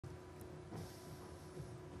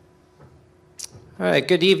All right,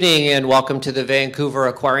 good evening and welcome to the Vancouver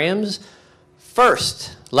Aquarium's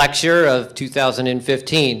first lecture of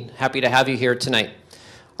 2015. Happy to have you here tonight.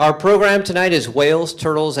 Our program tonight is Whales,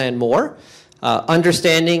 Turtles, and More,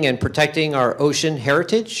 understanding and protecting our ocean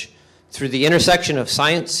heritage through the intersection of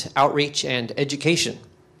science, outreach, and education.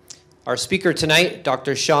 Our speaker tonight,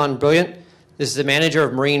 Dr. Sean Brillant, is the manager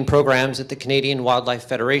of marine programs at the Canadian Wildlife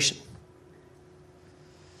Federation.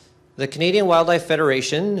 The Canadian Wildlife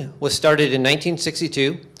Federation was started in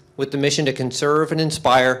 1962 with the mission to conserve and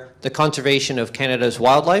inspire the conservation of Canada's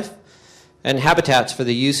wildlife and habitats for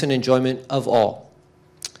the use and enjoyment of all.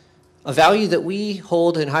 A value that we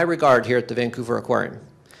hold in high regard here at the Vancouver Aquarium.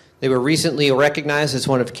 They were recently recognized as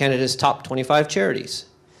one of Canada's top 25 charities.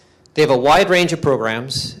 They have a wide range of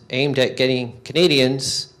programs aimed at getting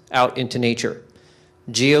Canadians out into nature.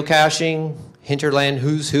 Geocaching, hinterland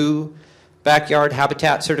who's who, backyard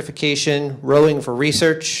habitat certification, rowing for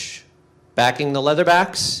research, backing the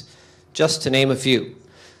leatherbacks, just to name a few.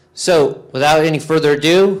 So, without any further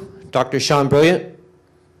ado, Dr. Sean Brillant,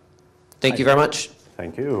 thank you very much.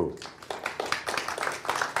 Thank you.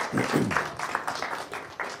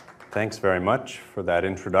 Thanks very much for that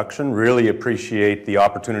introduction. Really appreciate the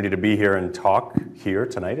opportunity to be here and talk here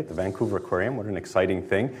tonight at the Vancouver Aquarium. What an exciting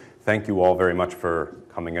thing. Thank you all very much for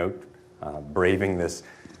coming out, braving this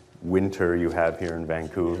winter you have here in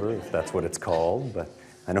Vancouver, if that's what it's called. But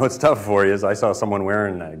I know it's tough for you. I saw someone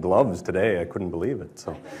wearing gloves today. I couldn't believe it.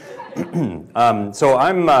 So,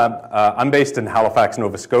 I'm based in Halifax,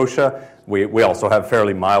 Nova Scotia. We also have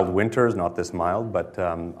fairly mild winters, not this mild, but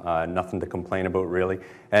nothing to complain about really.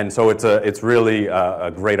 And so it's really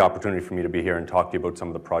a great opportunity for me to be here and talk to you about some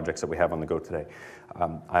of the projects that we have on the go today.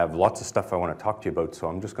 I have lots of stuff I want to talk to you about, so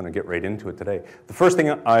I'm just going to get right into it today. The first thing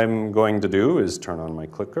I'm going to do is turn on my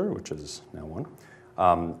clicker, which is now on.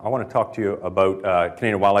 I want to talk to you about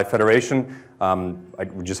Canadian Wildlife Federation.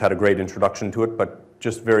 We just had a great introduction to it, but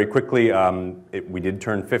just very quickly, we did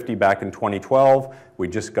turn 50 back in 2012. We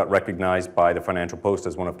just got recognized by the Financial Post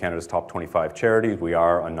as one of Canada's top 25 charities. We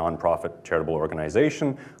are a nonprofit charitable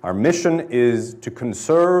organization. Our mission is to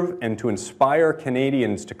conserve and to inspire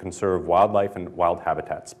Canadians to conserve wildlife and wild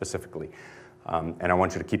habitats specifically. And I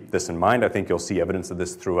want you to keep this in mind. I think you'll see evidence of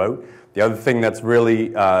this throughout. The other thing that's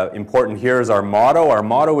really important here is our motto. Our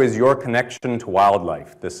motto is your connection to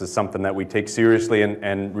wildlife. This is something that we take seriously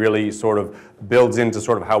and really sort of builds into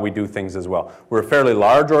sort of how we do things as well. We're a fairly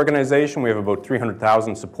large organization. We have about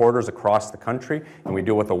 300,000 supporters across the country, and we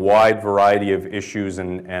deal with a wide variety of issues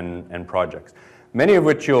and projects. Many of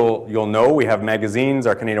which you'll know. We have magazines.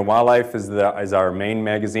 Our Canadian Wildlife is our main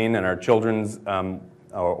magazine, and our children's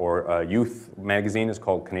or youth magazine is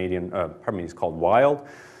called is called Wild.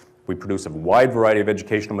 We produce a wide variety of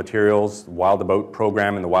educational materials. The Wild About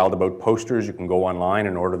program and the Wild About posters, you can go online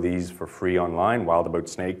and order these for free online. Wild About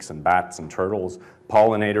snakes and bats and turtles,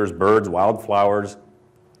 pollinators, birds, wildflowers,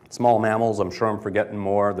 small mammals. I'm sure I'm forgetting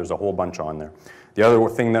more. There's a whole bunch on there. The other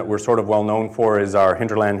thing that we're sort of well known for is our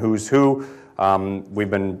Hinterland Who's Who.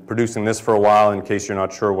 We've been producing this for a while. In case you're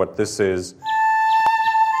not sure what this is.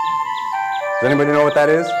 Does anybody know what that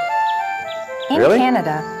is? In really?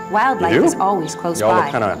 Canada, wildlife is always close by. Y'all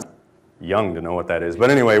look kind of young to know what that is.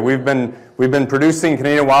 But anyway, we've been producing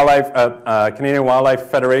Canadian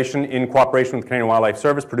Wildlife Federation in cooperation with Canadian Wildlife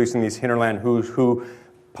Service, producing these Hinterland Who's Who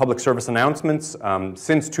public service announcements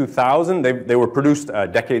since 2000. They were produced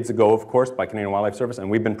decades ago, of course, by Canadian Wildlife Service, and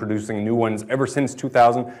we've been producing new ones ever since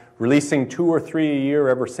 2000, releasing 2 or 3 a year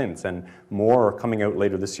ever since, and more are coming out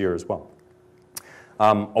later this year as well.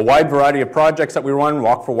 A wide variety of projects that we run,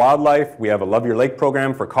 Walk for Wildlife. We have a Love Your Lake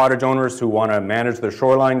program for cottage owners who want to manage their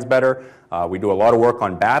shorelines better. We do a lot of work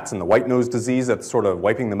on bats and the white-nose disease that's sort of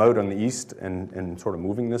wiping them out on the east and sort of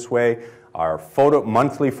moving this way. Our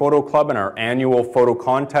monthly photo club and our annual photo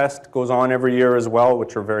contest goes on every year as well,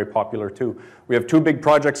 which are very popular too. We have 2 big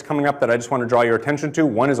projects coming up that I just want to draw your attention to.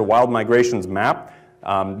 One is a wild migrations map.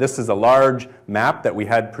 This is a large map that we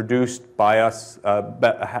had produced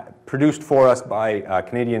for us by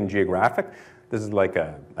Canadian Geographic. This is like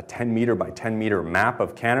a 10 meter by 10 meter map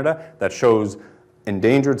of Canada that shows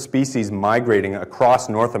endangered species migrating across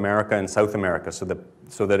North America and South America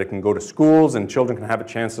so that it can go to schools and children can have a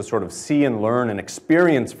chance to sort of see and learn and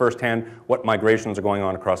experience firsthand what migrations are going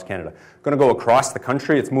on across Canada. It's going to go across the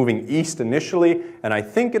country. It's moving east initially, and I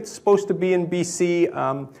think it's supposed to be in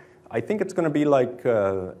BC. I think it's going to be like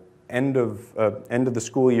end of the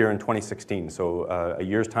school year in 2016, so a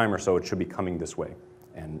year's time or so it should be coming this way.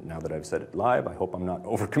 And now that I've said it live, I hope I'm not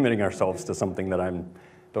overcommitting ourselves to something that I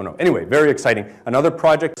don't know. Anyway, very exciting. Another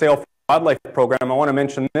project, Sail wildlife program. I want to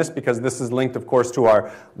mention this because this is linked, of course, to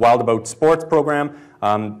our Wild About Sports program.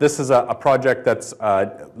 This is a project that's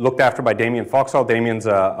looked after by Damien Foxall. Damien's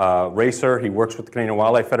a racer. He works with the Canadian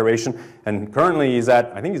Wildlife Federation, and currently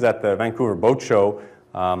I think he's at the Vancouver Boat Show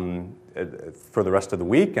for the rest of the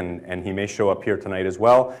week, and he may show up here tonight as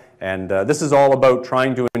well. And this is all about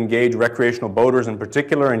trying to engage recreational boaters in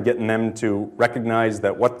particular and getting them to recognize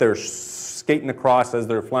that what they're skating across as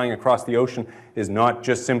they're flying across the ocean is not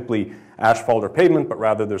just simply asphalt or pavement, but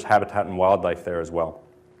rather there's habitat and wildlife there as well.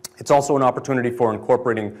 It's also an opportunity for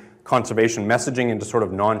incorporating conservation messaging into sort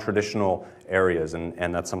of non-traditional areas,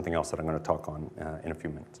 and that's something else that I'm going to talk on in a few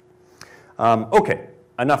minutes. Okay,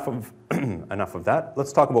 enough of that.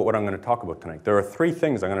 Let's talk about what I'm going to talk about tonight. There are three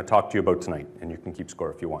things I'm going to talk to you about tonight, and you can keep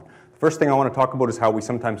score if you want. The first thing I want to talk about is how we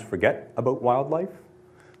sometimes forget about wildlife.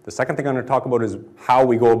 The second thing I'm going to talk about is how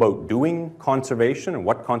we go about doing conservation and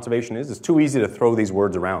what conservation is. It's too easy to throw these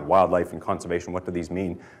words around, wildlife and conservation. What do these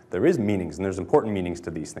mean? There is meanings, and there's important meanings to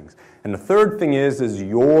these things. And the third thing is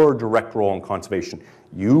your direct role in conservation.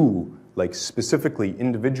 You, like specifically,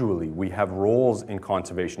 individually, we have roles in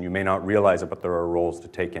conservation. You may not realize it, but there are roles to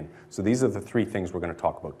take in. So these are the three things we're going to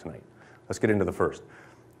talk about tonight. Let's get into the first.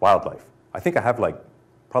 Wildlife. I think I have like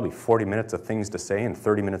probably 40 minutes of things to say and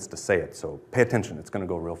 30 minutes to say it, so pay attention, it's going to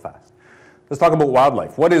go real fast. Let's talk about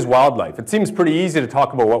wildlife. What is wildlife? It seems pretty easy to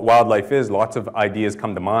talk about what wildlife is. Lots of ideas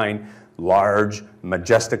come to mind. Large,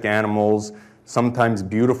 majestic animals, sometimes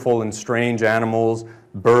beautiful and strange animals,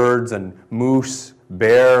 birds and moose,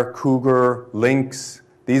 bear, cougar, lynx.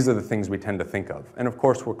 These are the things we tend to think of. And of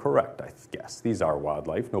course, we're correct, I guess. These are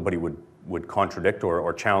wildlife. Nobody would contradict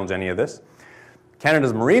or challenge any of this.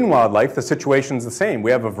 Canada's marine wildlife, the situation's the same.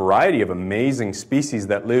 We have a variety of amazing species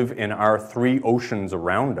that live in our three oceans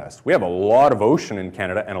around us. We have a lot of ocean in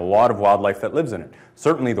Canada and a lot of wildlife that lives in it.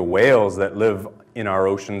 Certainly the whales that live in our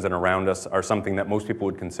oceans and around us are something that most people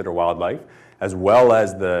would consider wildlife, as well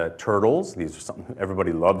as the turtles. These are something,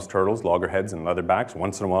 everybody loves turtles, loggerheads and leatherbacks.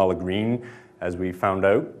 Once in a while a green, as we found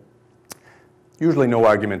out. Usually no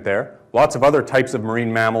argument there. Lots of other types of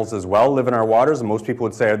marine mammals as well live in our waters, and most people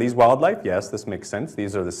would say, are these wildlife? Yes, this makes sense.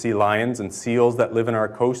 These are the sea lions and seals that live in our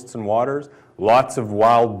coasts and waters. Lots of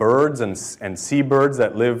wild birds and seabirds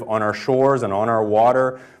that live on our shores and on our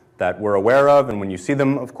water that we're aware of, and when you see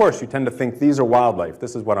them, of course, you tend to think these are wildlife.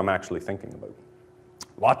 This is what I'm actually thinking about.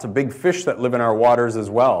 Lots of big fish that live in our waters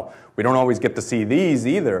as well. We don't always get to see these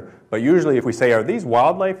either, but usually if we say, are these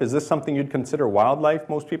wildlife? Is this something you'd consider wildlife?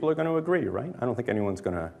 Most people are going to agree, right? I don't think anyone's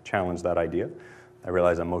going to challenge that idea. I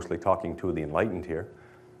realize I'm mostly talking to the enlightened here.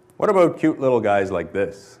 What about cute little guys like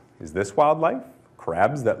this? Is this wildlife?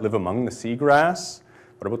 Crabs that live among the seagrass?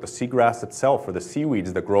 What about the seagrass itself or the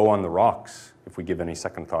seaweeds that grow on the rocks, if we give any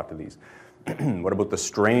second thought to these? What about the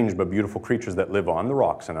strange but beautiful creatures that live on the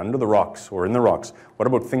rocks and under the rocks or in the rocks? What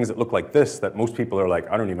about things that look like this that most people are like,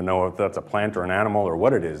 I don't even know if that's a plant or an animal or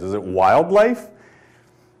what it is. Is it wildlife?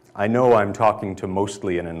 I know I'm talking to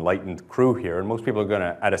mostly an enlightened crew here, and most people are going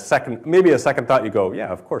to, at maybe a second thought, you go, yeah,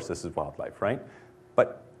 of course this is wildlife, right?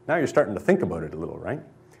 But now you're starting to think about it a little, right?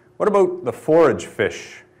 What about the forage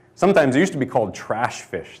fish? Sometimes they used to be called trash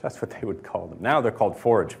fish. That's what they would call them. Now they're called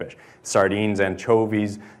forage fish. Sardines,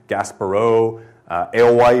 anchovies, gaspareau,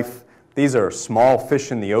 alewife. These are small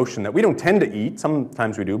fish in the ocean that we don't tend to eat.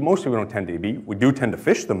 Sometimes we do. Most people don't tend to eat. We do tend to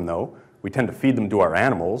fish them, though. We tend to feed them to our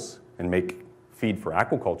animals and make feed for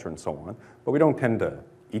aquaculture and so on. But we don't tend to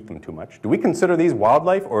eat them too much. Do we consider these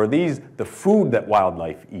wildlife, or are these the food that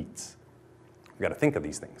wildlife eats? We've got to think of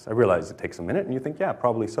these things. I realize it takes a minute, and you think, yeah,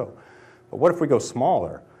 probably so. But what if we go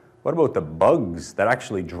smaller? What about the bugs that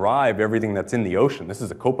actually drive everything that's in the ocean? This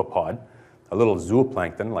is a copepod, a little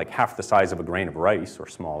zooplankton, like half the size of a grain of rice or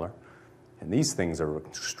smaller. And these things are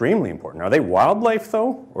extremely important. Are they wildlife,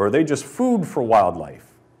 though, or are they just food for wildlife?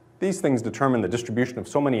 These things determine the distribution of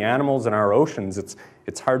so many animals in our oceans.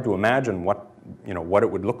 It's hard to imagine what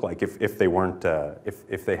it would look like if they weren't,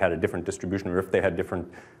 if they had a different distribution, or if they had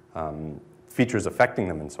different features affecting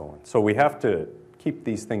them and so on. So we have to keep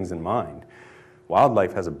these things in mind.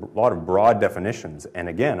 Wildlife has a lot of broad definitions, and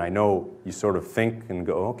again, I know you sort of think and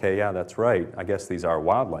go, okay, yeah, that's right, I guess these are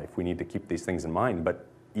wildlife. We need to keep these things in mind, but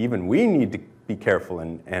even we need to be careful,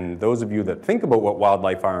 and those of you that think about what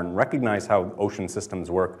wildlife are and recognize how ocean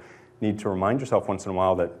systems work need to remind yourself once in a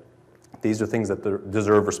while that these are things that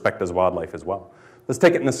deserve respect as wildlife as well. Let's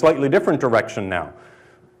take it in a slightly different direction now.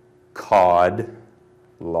 Cod,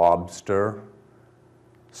 lobster,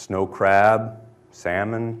 snow crab,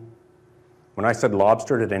 salmon. When I said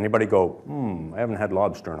lobster, did anybody go, I haven't had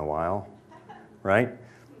lobster in a while, right?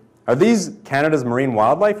 Are these Canada's marine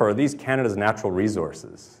wildlife, or are these Canada's natural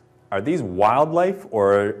resources? are these wildlife,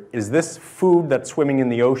 or is this food that's swimming in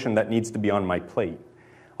the ocean that needs to be on my plate?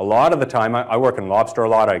 A lot of the time, I work in lobster a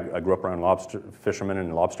lot. I grew up around lobster fishermen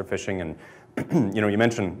and lobster fishing, and you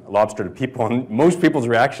mention lobster to people, and most people's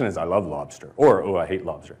reaction is, I love lobster, or, oh, I hate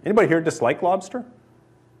lobster. Anybody here dislike lobster?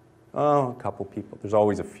 Oh, a couple people. There's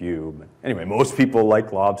always a few. But anyway, most people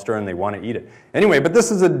like lobster and they want to eat it. Anyway, but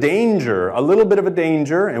this is a danger, a little bit of a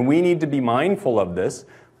danger, and we need to be mindful of this,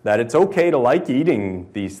 that it's okay to like eating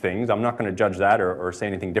these things. I'm not going to judge that or say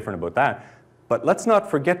anything different about that. But let's not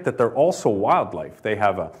forget that they're also wildlife. They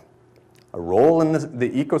have a role in the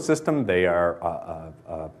ecosystem. They are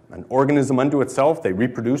an organism unto itself. They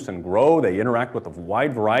reproduce and grow. They interact with a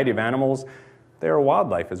wide variety of animals. They are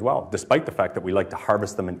wildlife as well, despite the fact that we like to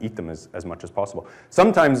harvest them and eat them as much as possible.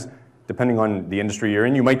 Sometimes, depending on the industry you're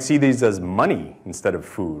in, you might see these as money instead of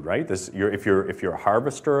food, right? If you're a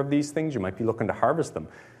harvester of these things, you might be looking to harvest them.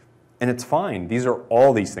 And it's fine. These are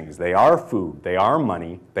all these things. They are food. They are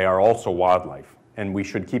money. They are also wildlife. And we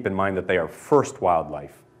should keep in mind that they are first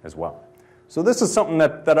wildlife as well. So this is something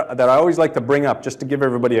that I always like to bring up just to give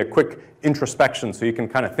everybody a quick introspection so you can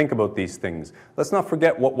kind of think about these things. Let's not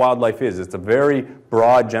forget what wildlife is. It's a very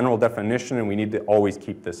broad general definition, and we need to always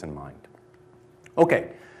keep this in mind. Okay,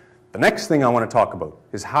 the next thing I want to talk about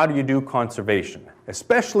is how do you do conservation,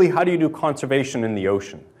 especially how do you do conservation in the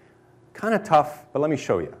ocean. Kind of tough, but let me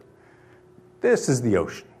show you. This is the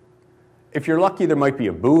ocean. If you're lucky, there might be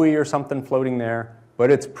a buoy or something floating there,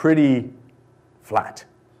 but it's pretty flat.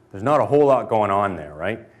 There's not a whole lot going on there,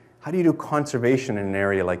 right? How do you do conservation in an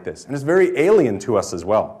area like this? And it's very alien to us as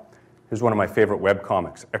well. Here's one of my favorite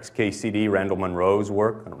webcomics, XKCD, Randall Munroe's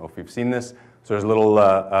work. I don't know if you've seen this. So there's a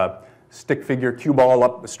little stick figure cue ball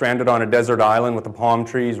up stranded on a desert island with the palm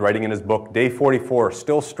trees, writing in his book, Day 44,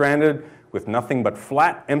 still stranded with nothing but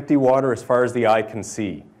flat, empty water as far as the eye can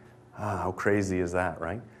see. Ah, how crazy is that,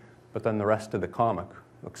 right? But then the rest of the comic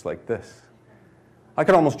looks like this. I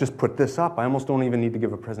could almost just put this up. I almost don't even need to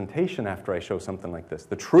give a presentation after I show something like this.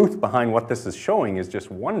 The truth behind what this is showing is just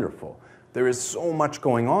wonderful. There is so much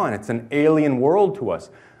going on. It's an alien world to us.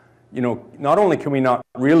 Not only can we not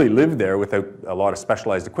really live there without a lot of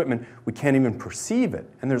specialized equipment, we can't even perceive it.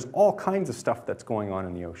 And there's all kinds of stuff that's going on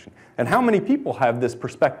in the ocean. And how many people have this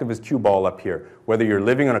perspective as cue ball up here? Whether you're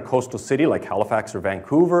living in a coastal city like Halifax or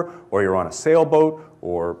Vancouver, or you're on a sailboat,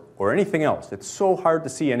 or anything else. It's so hard to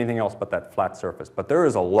see anything else but that flat surface. But there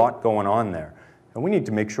is a lot going on there. And we need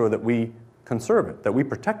to make sure that we conserve it, that we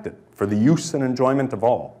protect it for the use and enjoyment of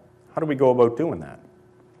all. How do we go about doing that?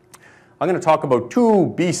 I'm going to talk about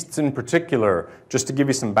two beasts in particular, just to give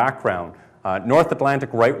you some background. North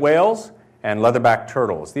Atlantic right whales and leatherback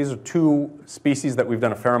turtles. These are two species that we've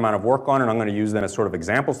done a fair amount of work on, and I'm going to use them as sort of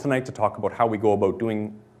examples tonight to talk about how we go about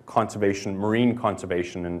doing conservation, marine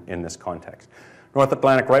conservation in this context. North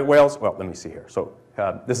Atlantic right whales, well, let me see here. So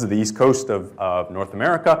this is the east coast of North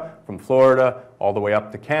America, from Florida all the way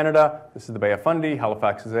up to Canada. This is the Bay of Fundy,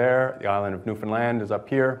 Halifax is there, the island of Newfoundland is up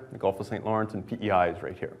here, the Gulf of St. Lawrence, and PEI is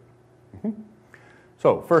right here.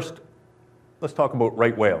 So first, let's talk about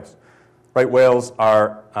right whales. Right whales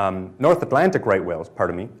are, North Atlantic right whales,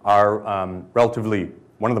 pardon me, are relatively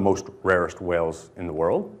one of the most rarest whales in the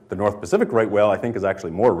world. The North Pacific right whale, I think, is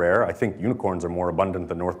actually more rare. I think unicorns are more abundant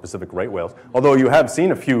than North Pacific right whales, although you have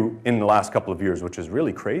seen a few in the last couple of years, which is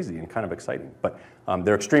really crazy and kind of exciting. But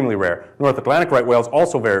they're extremely rare. North Atlantic right whales,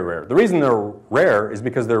 also very rare. The reason they're rare is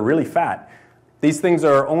because they're really fat. These things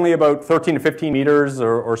are only about 13 to 15 meters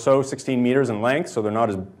or so, 16 meters in length, so they're not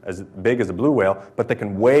as big as a blue whale, but they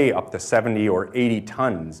can weigh up to 70 or 80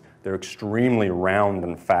 tons. They're extremely round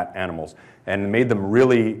and fat animals, and made them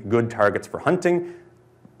really good targets for hunting.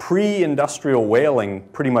 Pre-industrial whaling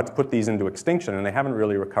pretty much put these into extinction, and they haven't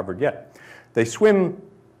really recovered yet. They swim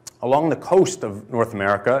along the coast of North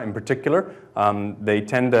America in particular. They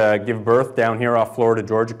tend to give birth down here off Florida,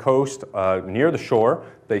 Georgia coast, near the shore.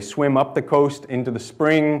 They swim up the coast into the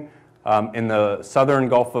spring in the southern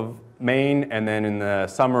Gulf of Maine, and then in the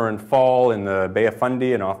summer and fall in the Bay of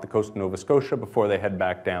Fundy and off the coast of Nova Scotia before they head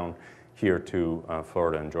back down here to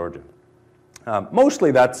Florida and Georgia.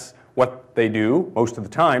 Mostly that's what they do most of the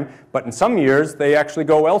time, but in some years they actually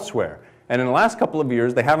go elsewhere. And in the last couple of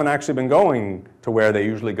years, they haven't actually been going to where they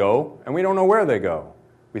usually go, and we don't know where they go.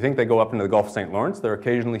 We think they go up into the Gulf of St. Lawrence. They're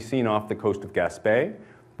occasionally seen off the coast of Gaspé.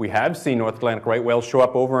 We have seen North Atlantic right whales show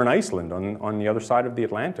up over in Iceland on the other side of the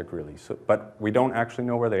Atlantic, really. But we don't actually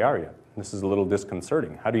know where they are yet. This is a little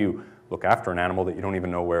disconcerting. How do you look after an animal that you don't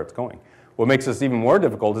even know where it's going? What makes this even more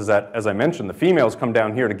difficult is that, as I mentioned, the females come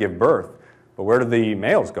down here to give birth, but where do the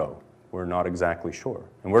males go? We're not exactly sure.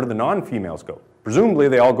 And where do the non-females go? Presumably,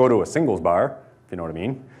 they all go to a singles bar, if you know what I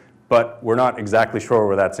mean. but we're not exactly sure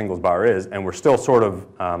where that singles bar is, and we're still sort of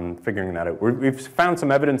figuring that out. We've found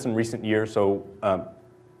some evidence in recent years, so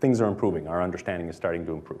things are improving. Our understanding is starting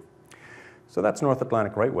to improve. So that's North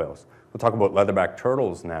Atlantic right whales. We'll talk about leatherback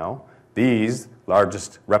turtles now. These,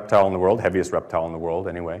 largest reptile in the world, heaviest reptile in the world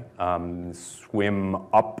anyway, swim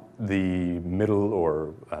up the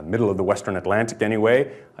middle of the Western Atlantic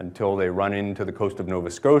anyway until they run into the coast of Nova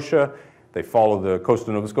Scotia. They follow the coast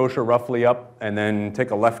of Nova Scotia roughly up and then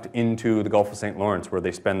take a left into the Gulf of St. Lawrence, where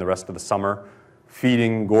they spend the rest of the summer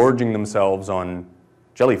feeding, gorging themselves on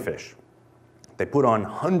jellyfish. They put on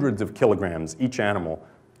hundreds of kilograms, each animal,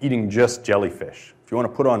 eating just jellyfish. If you want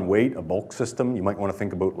to put on weight, a bulk system, you might want to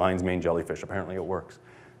think about lion's mane jellyfish. Apparently it works.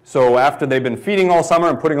 So after they've been feeding all summer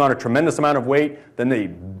and putting on a tremendous amount of weight, then they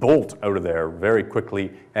bolt out of there very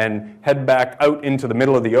quickly and head back out into the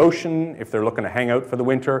middle of the ocean. If they're looking to hang out for the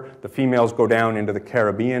winter, the females go down into the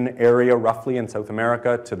Caribbean area, roughly in South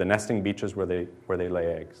America, to the nesting beaches where they lay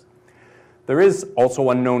eggs. There is also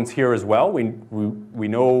unknowns here as well. We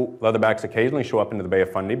know leatherbacks occasionally show up into the Bay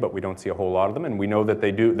of Fundy, but we don't see a whole lot of them. And we know that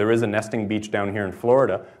they do. There is a nesting beach down here in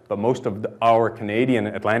Florida, but most of our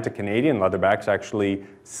Atlantic Canadian leatherbacks actually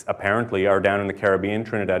apparently are down in the Caribbean,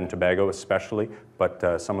 Trinidad and Tobago especially,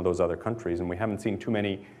 but some of those other countries. And we haven't seen too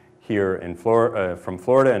many here in from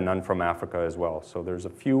Florida, and none from Africa as well. So there's a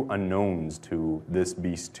few unknowns to this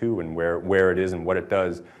beast too, and where it is and what it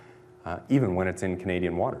does, even when it's in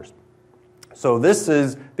Canadian waters. So these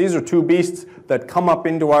are two beasts that come up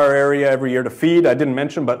into our area every year to feed. I didn't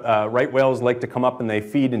mention, but right whales like to come up and they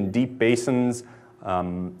feed in deep basins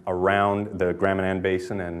around the Grand Manan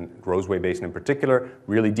Basin and Roseway Basin in particular,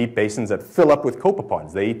 really deep basins that fill up with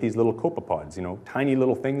copepods. They eat these little copepods, tiny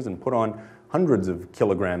little things, and put on hundreds of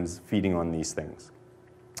kilograms feeding on these things.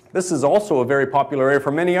 This is also a very popular area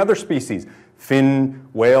for many other species. Fin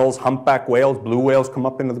whales, humpback whales, blue whales come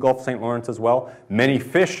up into the Gulf of St. Lawrence as well. Many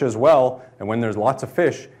fish as well, and when there's lots of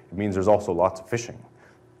fish, it means there's also lots of fishing.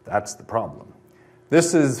 That's the problem.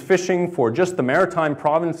 This is fishing for just the maritime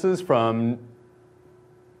provinces from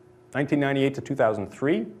 1998 to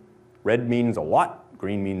 2003. Red means a lot,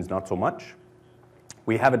 green means not so much.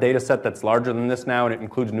 We have a data set that's larger than this now, and it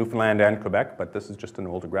includes Newfoundland and Quebec, but this is just an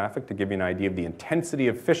older graphic to give you an idea of the intensity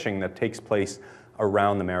of fishing that takes place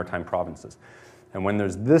around the maritime provinces. And when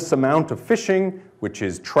there's this amount of fishing, which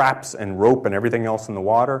is traps and rope and everything else in the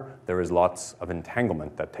water, there is lots of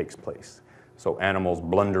entanglement that takes place. So animals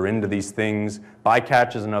blunder into these things.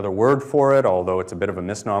 Bycatch is another word for it, although it's a bit of a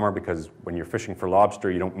misnomer, because when you're fishing for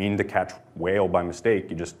lobster, you don't mean to catch whale by mistake.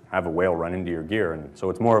 You just have a whale run into your gear, and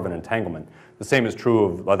so it's more of an entanglement. The same is true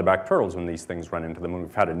of leatherback turtles when these things run into them. And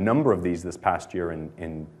we've had a number of these this past year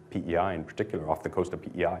in PEI in particular, off the coast of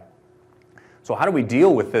PEI. So how do we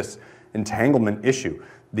deal with this entanglement issue?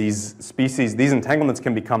 These entanglements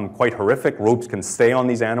can become quite horrific. Ropes can stay on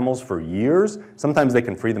these animals for years. Sometimes they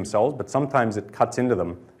can free themselves, but sometimes it cuts into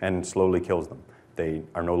them and slowly kills them. They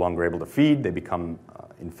are no longer able to feed. They become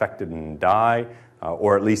infected and die,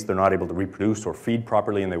 or at least they're not able to reproduce or feed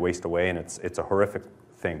properly, and they waste away, and it's a horrific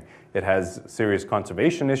thing. It has serious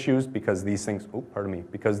conservation issues because these things,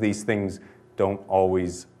 because these things don't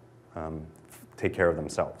always take care of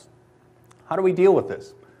themselves. How do we deal with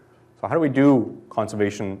this? So how do we do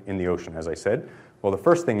conservation in the ocean, as I said? Well, the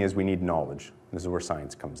first thing is we need knowledge. This is where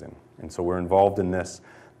science comes in. And so we're involved in this.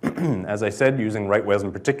 As I said, using right whales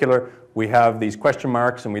in particular, we have these question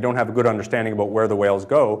marks and we don't have a good understanding about where the whales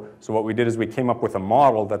go. So what we did is we came up with a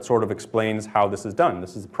model that sort of explains how this is done.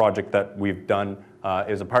 This is a project that we've done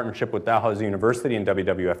is a partnership with Dalhousie University and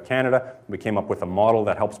WWF Canada. We came up with a model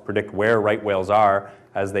that helps predict where right whales are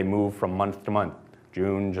as they move from month to month.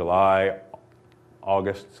 June, July,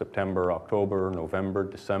 August, September, October, November,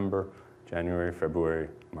 December, January, February,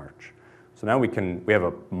 March. So now we have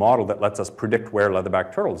a model that lets us predict where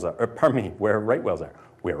leatherback turtles are, where right whales are.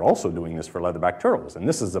 We are also doing this for leatherback turtles, and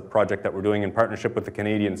this is a project that we're doing in partnership with the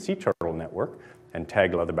Canadian Sea Turtle Network and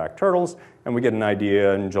Tag Leatherback Turtles, and we get an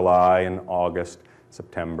idea in July and August,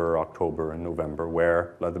 September, October, and November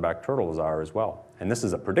where leatherback turtles are as well. And this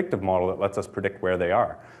is a predictive model that lets us predict where they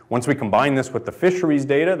are. Once we combine this with the fisheries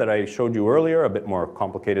data that I showed you earlier, a bit more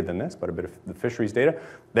complicated than this, but a bit of the fisheries data,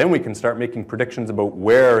 then we can start making predictions about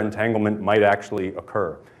where entanglement might actually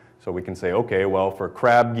occur. So we can say, okay, well, for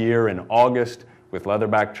crab gear in August with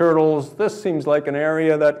leatherback turtles, this seems like an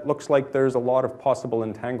area that looks like there's a lot of possible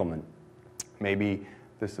entanglement. Maybe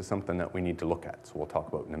this is something that we need to look at, so we'll talk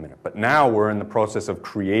about in a minute. But now we're in the process of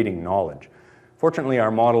creating knowledge. Fortunately,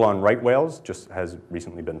 our model on right whales just has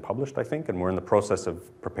recently been published, I think, and we're in the process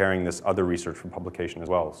of preparing this other research for publication as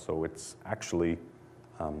well. So it's actually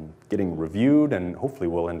getting reviewed and hopefully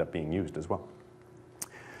will end up being used as well.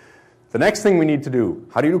 The next thing we need to do,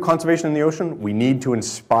 how do you do conservation in the ocean? We need to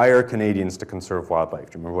inspire Canadians to conserve wildlife.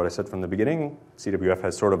 Do you remember what I said from the beginning? CWF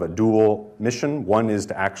has sort of a dual mission. One is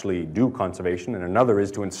to actually do conservation, and another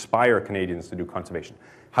is to inspire Canadians to do conservation.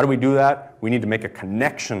 How do we do that? We need to make a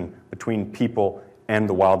connection between people and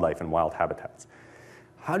the wildlife and wild habitats.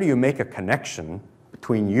 How do you make a connection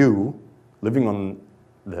between you living on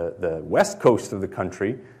the west coast of the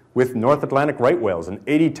country with North Atlantic right whales, an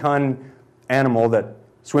 80-ton animal that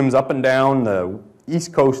swims up and down the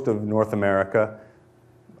east coast of North America,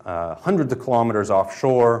 hundreds of kilometers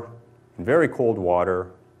offshore, in very cold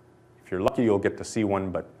water. If you're lucky, you'll get to see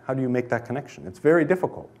one, but how do you make that connection? It's very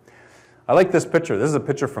difficult. I like this picture. This is a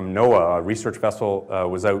picture from NOAA. A research vessel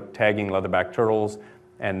was out tagging leatherback turtles,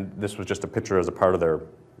 and this was just a picture as a part of their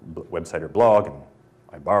website or blog, and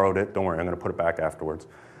I borrowed it. Don't worry, I'm going to put it back afterwards.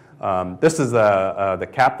 This is the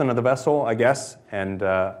captain of the vessel, I guess, and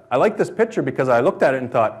I like this picture because I looked at it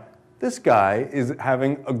and thought, this guy is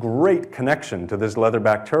having a great connection to this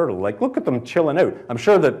leatherback turtle. Like, look at them chilling out. I'm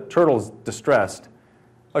sure the turtle's distressed.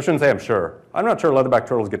 I shouldn't say I'm sure. I'm not sure leatherback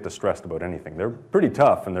turtles get distressed about anything. They're pretty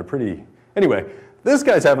tough and they're pretty... Anyway, this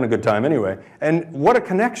guy's having a good time anyway. And what a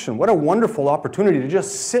connection, what a wonderful opportunity to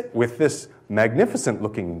just sit with this magnificent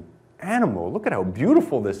looking animal. Look at how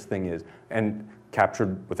beautiful this thing is. And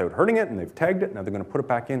captured without hurting it, and they've tagged it, now they're going to put it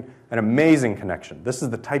back in. An amazing connection. This is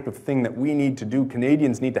the type of thing that we need to do.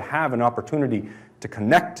 Canadians need to have an opportunity to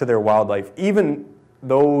connect to their wildlife, even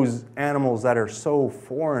those animals that are so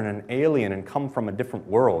foreign and alien and come from a different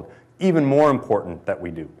world. Even more important that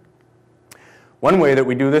we do. One way that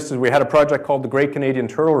we do this is we had a project called the Great Canadian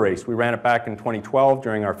Turtle Race. We ran it back in 2012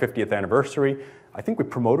 during our 50th anniversary. I think we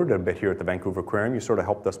promoted it a bit here at the Vancouver Aquarium. You sort of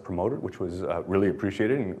helped us promote it, which was really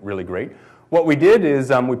appreciated and really great. What we did is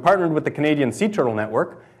we partnered with the Canadian Sea Turtle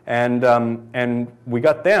Network, and we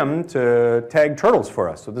got them to tag turtles for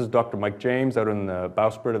us. So this is Dr. Mike James out in the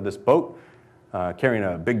bowsprit of this boat carrying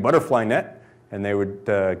a big butterfly net, and they would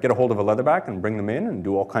get a hold of a leatherback and bring them in and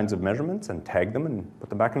do all kinds of measurements and tag them and put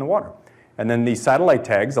them back in the water. And then these satellite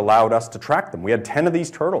tags allowed us to track them. We had 10 of these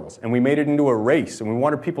turtles, and we made it into a race, and we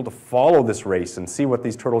wanted people to follow this race and see what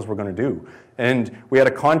these turtles were going to do. And we had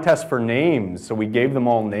a contest for names, so we gave them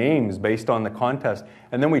all names based on the contest.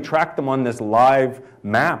 And then we tracked them on this live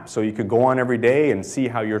map, so you could go on every day and see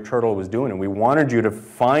how your turtle was doing. And we wanted you to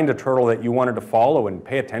find a turtle that you wanted to follow and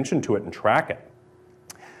pay attention to it and track it.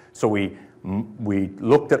 So we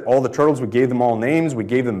looked at all the turtles, we gave them all names, we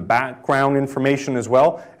gave them background information as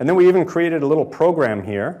well, and then we even created a little program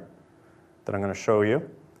here that I'm going to show you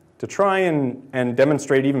to try and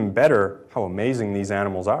demonstrate even better how amazing these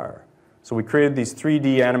animals are. So we created these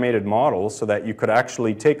 3D animated models so that you could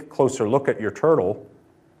actually take a closer look at your turtle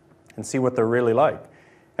and see what they're really like.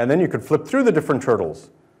 And then you could flip through the different turtles,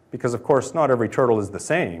 because of course not every turtle is the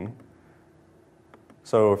same.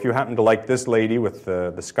 So if you happen to like this lady with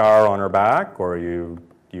the scar on her back, or you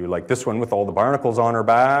like this one with all the barnacles on her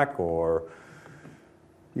back, or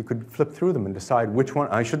you could flip through them and decide which one.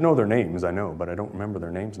 I should know their names, I know, but I don't remember their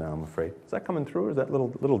names now, I'm afraid. Is that coming through, or is that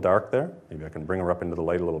little dark there? Maybe I can bring her up into the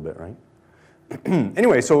light a little bit, right?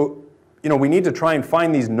 Anyway, so we need to try and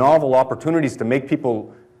find these novel opportunities to make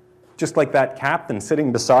people just like that captain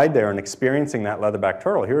sitting beside there and experiencing that leatherback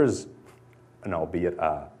turtle. Here's an albeit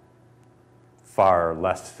far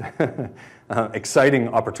less exciting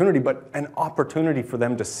opportunity, but an opportunity for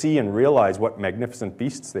them to see and realize what magnificent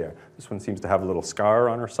beasts they are. This one seems to have a little scar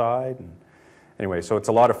on her side. And anyway, so it's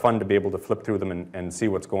a lot of fun to be able to flip through them and see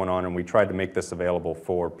what's going on, and we tried to make this available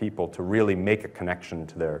for people to really make a connection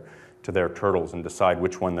to their turtles and decide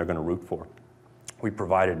which one they're going to root for. We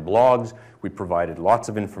provided blogs, we provided lots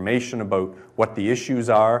of information about what the issues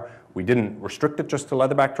are. We didn't restrict it just to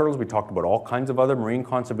leatherback turtles. We talked about all kinds of other marine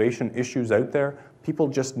conservation issues out there. People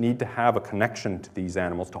just need to have a connection to these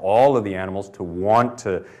animals, to all of the animals, to want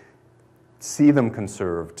to see them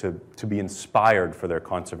conserved, to be inspired for their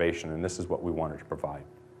conservation, and this is what we wanted to provide.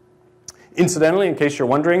 Incidentally, in case you're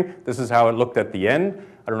wondering, this is how it looked at the end.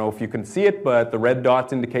 I don't know if you can see it, but the red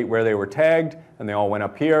dots indicate where they were tagged, and they all went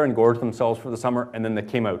up here and gorged themselves for the summer, and then they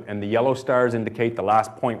came out. And the yellow stars indicate the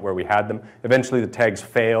last point where we had them. Eventually the tags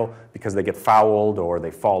fail because they get fouled or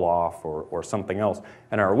they fall off or something else.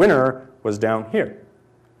 And our winner was down here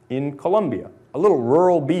in Colombia, a little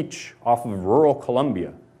rural beach off of rural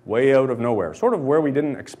Colombia, way out of nowhere, sort of where we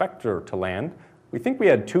didn't expect her to land. We think we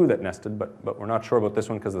had two that nested, but we're not sure about this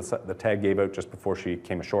one because the tag gave out just before she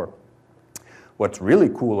came ashore. What's really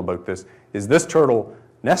cool about this is this turtle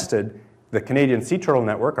nested. The Canadian Sea Turtle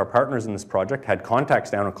Network, our partners in this project, had contacts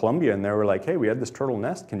down in Colombia, and they were like, hey, we had this turtle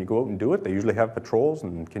nest. Can you go out and do it? They usually have patrols,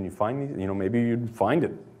 and can you find these? Maybe you'd find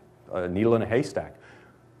it, a needle in a haystack.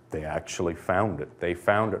 They actually found it. They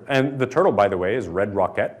found it. And the turtle, by the way, is Red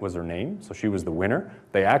Roquette was her name, so she was the winner.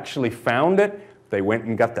 They actually found it. They went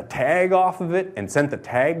and got the tag off of it and sent the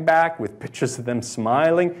tag back with pictures of them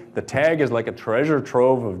smiling. The tag is like a treasure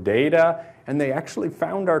trove of data. And they actually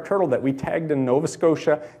found our turtle that we tagged in Nova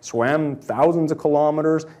Scotia, swam thousands of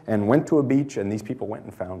kilometers, and went to a beach, and these people went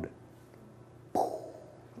and found it.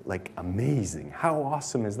 Like, amazing. How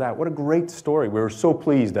awesome is that? What a great story. We were so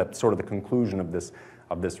pleased at sort of the conclusion of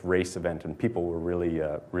this race event, and people were really,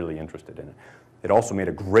 really interested in it. It also made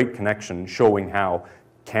a great connection showing how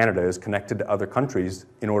Canada is connected to other countries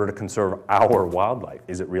in order to conserve our wildlife.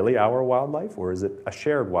 Is it really our wildlife, or is it a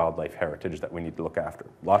shared wildlife heritage that we need to look after?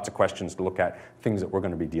 Lots of questions to look at, things that we're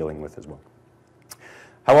going to be dealing with as well.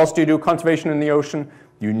 How else do you do conservation in the ocean?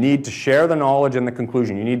 You need to share the knowledge and the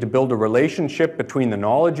conclusion. You need to build a relationship between the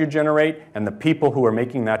knowledge you generate and the people who are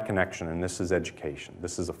making that connection, and this is education.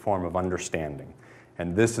 This is a form of understanding.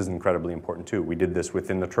 And this is incredibly important too. We did this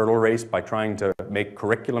within the turtle race by trying to make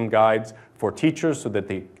curriculum guides for teachers so that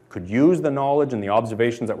they could use the knowledge and the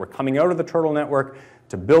observations that were coming out of the turtle network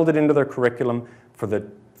to build it into their curriculum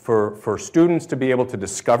for students to be able to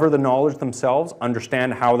discover the knowledge themselves,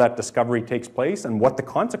 understand how that discovery takes place, and what the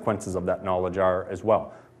consequences of that knowledge are as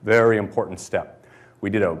well. Very important step. We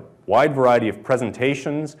did a wide variety of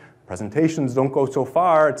presentations. Presentations don't go so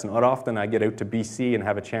far. It's not often I get out to BC and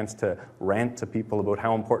have a chance to rant to people about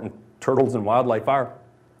how important turtles and wildlife are.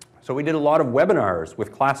 So we did a lot of webinars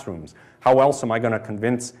with classrooms. How else am I going to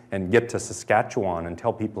convince and get to Saskatchewan and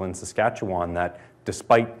tell people in Saskatchewan that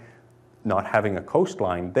despite not having a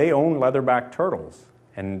coastline, they own leatherback turtles.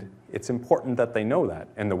 And it's important that they know that.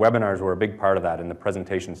 And the webinars were a big part of that, and the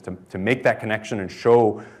presentations to make that connection and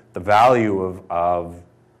show the value of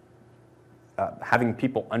having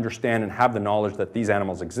people understand and have the knowledge that these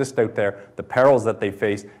animals exist out there, the perils that they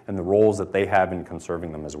face, and the roles that they have in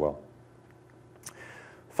conserving them as well.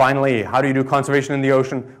 Finally, how do you do conservation in the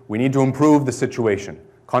ocean? We need to improve the situation.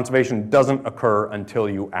 Conservation doesn't occur until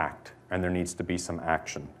you act, and there needs to be some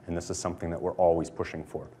action, and this is something that we're always pushing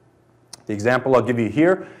for. The example I'll give you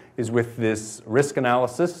here is with this risk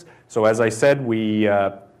analysis. So as I said, we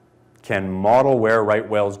can model where right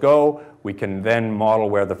whales go. We can then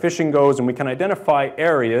model where the fishing goes, and we can identify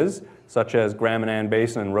areas such as Grand Manan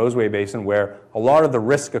Basin and Roseway Basin where a lot of the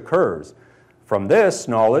risk occurs. From this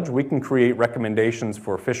knowledge, we can create recommendations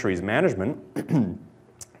for fisheries management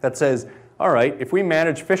that says, all right, if we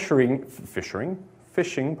manage fishing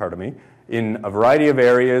in a variety of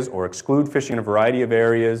areas or exclude fishing in a variety of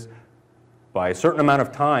areas by a certain amount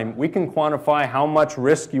of time, we can quantify how much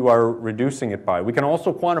risk you are reducing it by. We can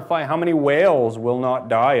also quantify how many whales will not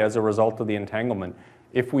die as a result of the entanglement.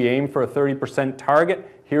 If we aim for a 30%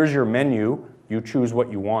 target, here's your menu. You choose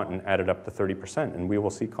what you want and add it up to 30%, and we will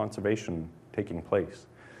see conservation taking place.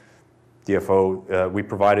 DFO, we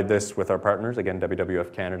provided this with our partners, again,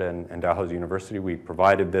 WWF Canada and Dalhousie University. We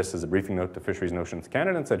provided this as a briefing note to Fisheries and Oceans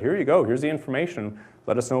Canada and said, here you go, here's the information.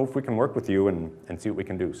 Let us know if we can work with you and see what we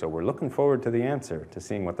can do. So we're looking forward to the answer, to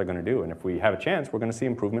seeing what they're going to do. And if we have a chance, we're going to see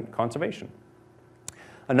improvement in conservation.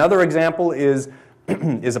 Another example is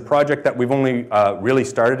a project that we've only really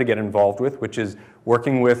started to get involved with, which is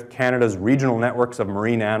working with Canada's regional networks of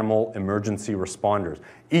marine animal emergency responders.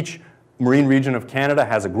 Each marine region of Canada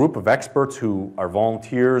has a group of experts who are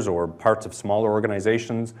volunteers or parts of smaller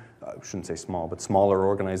organizations, I shouldn't say small, but smaller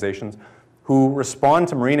organizations, who respond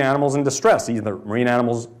to marine animals in distress, either marine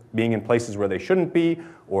animals being in places where they shouldn't be,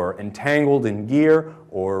 or entangled in gear,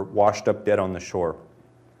 or washed up dead on the shore.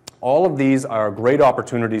 All of these are great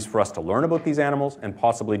opportunities for us to learn about these animals and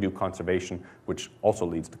possibly do conservation, which also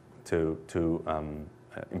leads to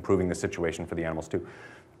improving the situation for the animals too.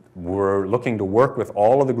 We're looking to work with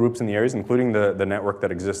all of the groups in the areas, including the network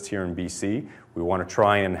that exists here in BC. We want to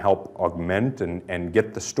try and help augment and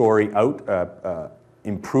get the story out,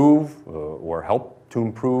 improve or help to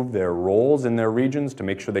improve their roles in their regions to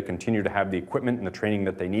make sure they continue to have the equipment and the training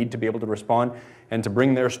that they need to be able to respond, and to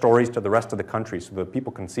bring their stories to the rest of the country so that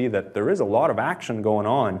people can see that there is a lot of action going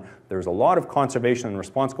on, there's a lot of conservation and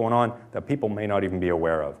response going on that people may not even be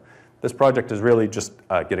aware of. This project is really just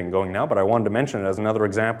getting going now, but I wanted to mention it as another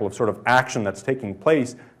example of sort of action that's taking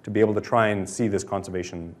place to be able to try and see this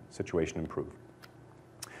conservation situation improve.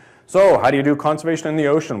 So how do you do conservation in the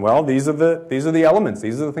ocean? Well, these are the elements.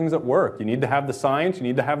 These are the things that work. You need to have the science. You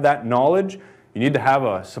need to have that knowledge. You need to have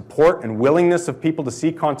a support and willingness of people to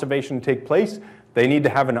see conservation take place. They need to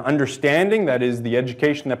have an understanding, that is the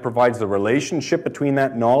education that provides the relationship between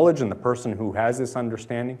that knowledge and the person who has this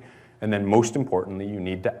understanding. And then most importantly, you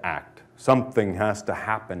need to act. Something has to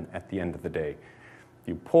happen at the end of the day.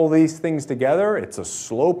 You pull these things together, it's a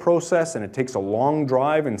slow process and it takes a long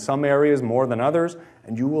drive in some areas more than others,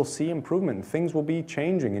 and you will see improvement and things will be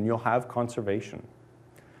changing and you'll have conservation.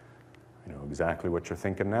 I know exactly what you're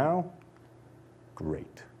thinking now.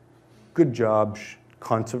 Great. Good job,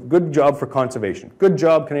 good job for conservation. Good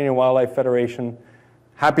job, Canadian Wildlife Federation.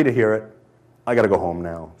 Happy to hear it. I got to go home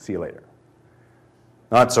now. See you later.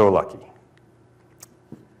 Not so lucky.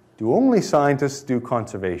 Do only scientists do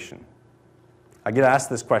conservation? I get asked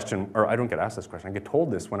this question, or I don't get asked this question, I get told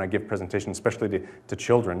this when I give presentations, especially to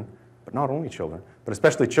children, but not only children, but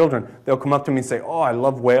especially children. They'll come up to me and say, oh, I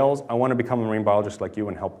love whales. I want to become a marine biologist like you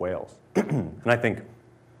and help whales. And I think,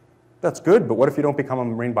 that's good, but what if you don't become a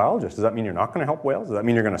marine biologist? Does that mean you're not going to help whales? Does that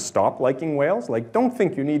mean you're going to stop liking whales? Like, don't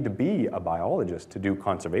think you need to be a biologist to do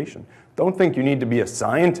conservation. Don't think you need to be a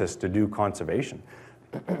scientist to do conservation.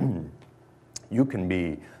 You can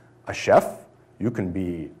be a chef, you can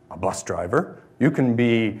be a bus driver, you can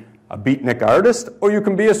be a beatnik artist, or you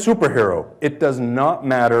can be a superhero. It does not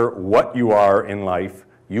matter what you are in life,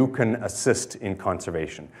 you can assist in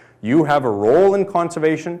conservation. You have a role in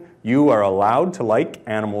conservation. You are allowed to like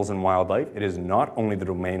animals and wildlife. It is not only the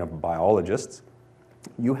domain of biologists.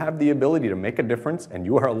 You have the ability to make a difference, and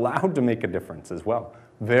you are allowed to make a difference as well.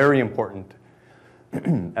 Very important.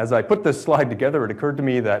 As I put this slide together, it occurred to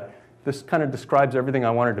me that this kind of describes everything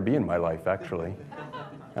I wanted to be in my life, actually.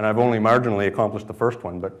 And I've only marginally accomplished the first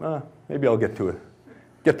one, but maybe I'll get to it.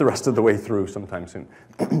 Get the rest of the way through sometime soon.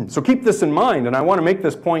 So keep this in mind, and I want to make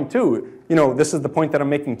this point too. You know, this is the point that I'm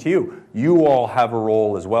making to you. You all have a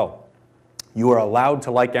role as well. You are allowed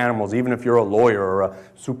to like animals, even if you're a lawyer or a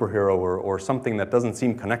superhero or something that doesn't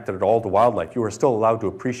seem connected at all to wildlife. You are still allowed to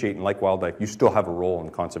appreciate and like wildlife. You still have a role in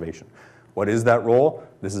conservation. What is that role?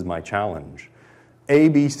 This is my challenge. A,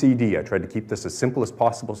 B, C, D. I tried to keep this as simple as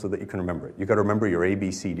possible so that you can remember it. You've got to remember your A,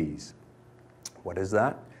 B, C, Ds. What is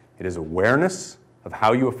that? It is awareness of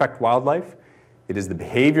how you affect wildlife. It is the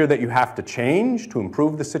behavior that you have to change to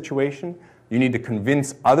improve the situation. You need to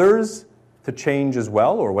convince others to change as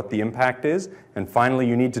well, or what the impact is. And finally,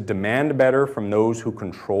 you need to demand better from those who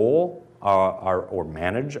control or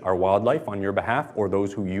manage our wildlife on your behalf, or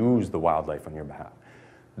those who use the wildlife on your behalf.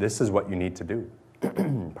 This is what you need to do.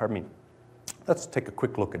 Pardon me. Let's take a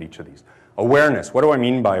quick look at each of these. Awareness. What do I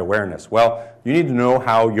mean by awareness? Well, you need to know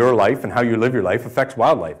how your life and how you live your life affects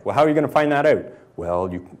wildlife. Well, how are you going to find that out?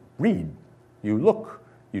 Well, you read, you look,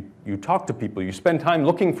 you talk to people, you spend time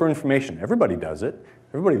looking for information. Everybody does it.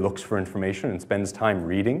 Everybody looks for information and spends time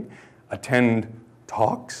reading. Attend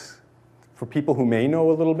talks for people who may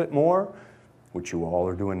know a little bit more, which you all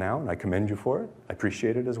are doing now, and I commend you for it. I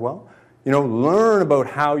appreciate it as well. You know, learn about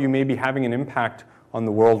how you may be having an impact on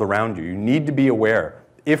the world around you. You need to be aware.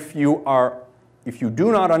 If you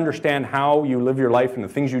do not understand how you live your life and the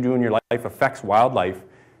things you do in your life affects wildlife,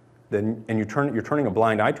 then, and you're turning a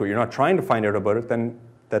blind eye to it, you're not trying to find out about it, then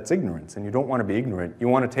that's ignorance, and you don't want to be ignorant. You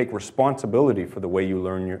want to take responsibility for the way you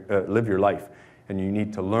live your life, and you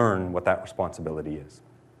need to learn what that responsibility is.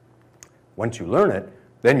 Once you learn it,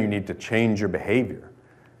 then you need to change your behavior.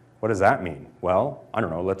 What does that mean? Well, I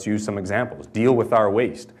don't know, let's use some examples. Deal with our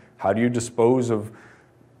waste. How do you dispose of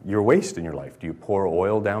your waste in your life? Do you pour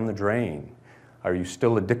oil down the drain? Are you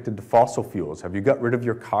still addicted to fossil fuels? Have you got rid of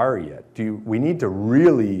your car yet? We need to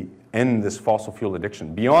really end this fossil fuel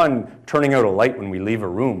addiction. Beyond turning out a light when we leave a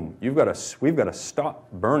room, we've got to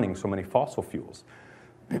stop burning so many fossil fuels.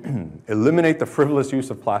 Eliminate the frivolous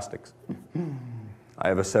use of plastics. I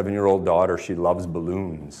have a 7-year-old daughter. She loves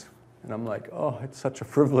balloons. And I'm like, oh, it's such a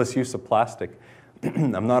frivolous use of plastic.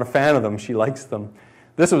 I'm not a fan of them. She likes them.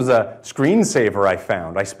 This was a screensaver I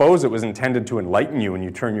found. I suppose it was intended to enlighten you when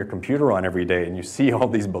you turn your computer on every day and you see all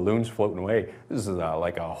these balloons floating away. This is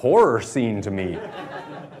like a horror scene to me.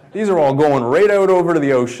 These are all going right out over to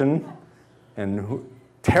the ocean, and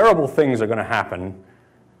terrible things are going to happen.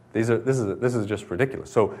 This is just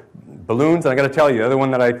ridiculous. So balloons, and I got to tell you, the other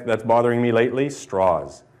one that's bothering me lately,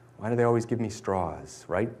 straws. Why do they always give me straws,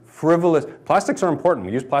 right? Frivolous. Plastics are important.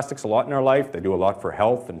 We use plastics a lot in our life. They do a lot for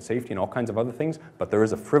health and safety and all kinds of other things, but there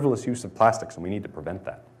is a frivolous use of plastics, and we need to prevent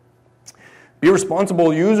that. Be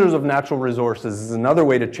responsible users of natural resources is another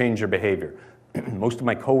way to change your behavior. Most of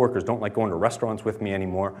my coworkers don't like going to restaurants with me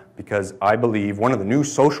anymore because I believe one of the new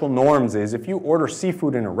social norms is if you order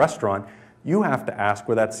seafood in a restaurant, you have to ask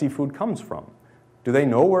where that seafood comes from. Do they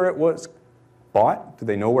know where it was bought? Do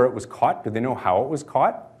they know where it was caught? Do they know how it was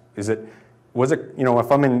caught? Was it, you know,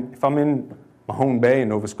 if I'm in Mahone Bay in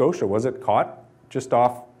Nova Scotia, was it caught just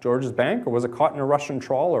off George's Bank, or was it caught in a Russian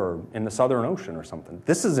trawler in the Southern Ocean or something?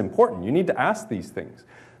 This is important. You need to ask these things.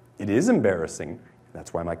 It is embarrassing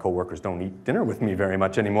That's why my coworkers don't eat dinner with me very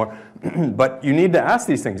much anymore. But you need to ask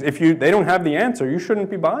these things. If they don't have the answer, you shouldn't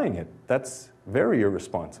be buying it. That's very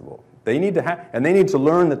irresponsible. They need to have, and they need to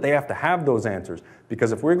learn that they have to have those answers.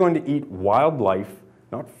 Because if we're going to eat wildlife,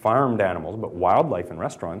 not farmed animals, but wildlife in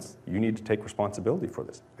restaurants, you need to take responsibility for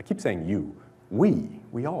this. I keep saying you.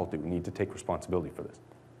 We all do need to take responsibility for this.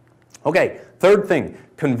 Okay, third thing,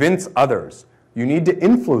 convince others. You need to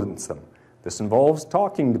influence them. This involves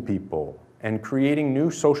talking to people and creating new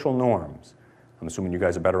social norms. I'm assuming you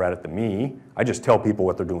guys are better at it than me. I just tell people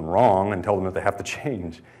what they're doing wrong and tell them that they have to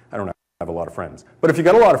change. I don't have a lot of friends. But if you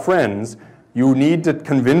got a lot of friends, you need to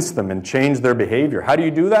convince them and change their behavior. How do you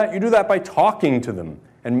do that? You do that by talking to them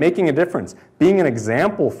and making a difference, being an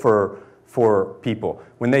example for people.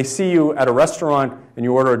 When they see you at a restaurant and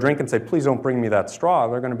you order a drink and say, please don't bring me that straw,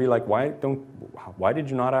 they're going to be like, why did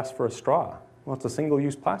you not ask for a straw? Well, it's a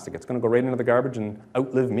single-use plastic. It's going to go right into the garbage and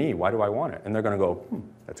outlive me. Why do I want it? And they're going to go,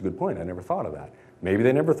 that's a good point. I never thought of that. Maybe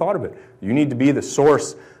they never thought of it. You need to be the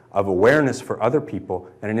source of awareness for other people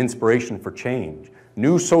and an inspiration for change.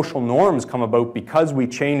 New social norms come about because we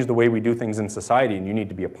change the way we do things in society, and you need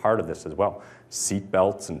to be a part of this as well. Seat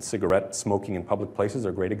belts and cigarette smoking in public places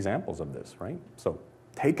are great examples of this, right? So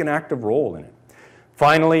take an active role in it.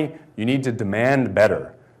 Finally, you need to demand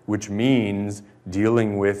better, which means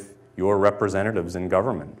dealing with your representatives in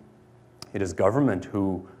government. It is government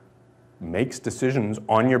who makes decisions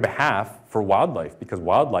on your behalf for wildlife, because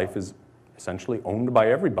wildlife is essentially owned by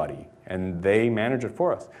everybody, and they manage it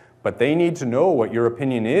for us. But they need to know what your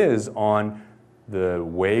opinion is on the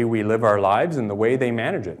way we live our lives and the way they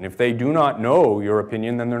manage it. And if they do not know your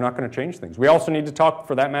opinion, then they're not going to change things. We also need to talk,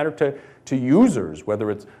 for that matter, to users, whether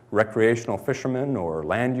it's recreational fishermen or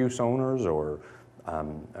land use owners or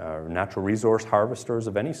natural resource harvesters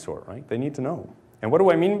of any sort, right? They need to know. And what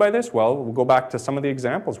do I mean by this? Well, we'll go back to some of the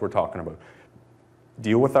examples we're talking about.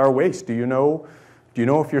 Deal with our waste. Do you know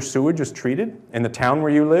if your sewage is treated in the town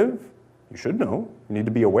where you live? You should know. You need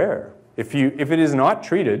to be aware. If it is not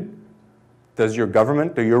treated, does your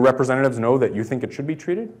government, do your representatives know that you think it should be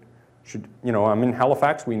treated? I'm in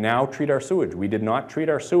Halifax, we now treat our sewage. We did not treat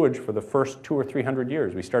our sewage for the first 200 or 300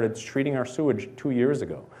 years. We started treating our sewage 2 years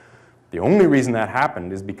ago. The only reason that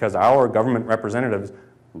happened is because our government representatives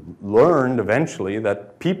learned eventually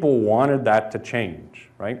that people wanted that to change,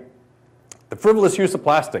 right? The frivolous use of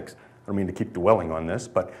plastics. I don't mean to keep dwelling on this,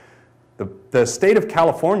 but the state of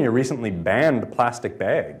California recently banned plastic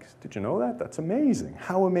bags. Did you know that? That's amazing.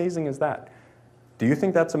 How amazing is that? Do you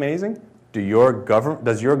think that's amazing? Does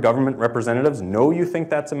your government representatives know you think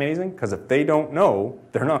that's amazing? Because if they don't know,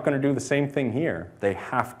 they're not going to do the same thing here. They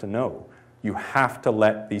have to know. You have to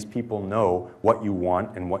let these people know what you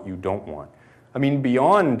want and what you don't want. I mean,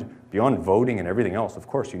 beyond voting and everything else, of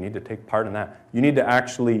course, you need to take part in that. You need to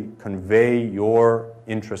actually convey your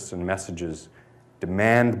interests and messages,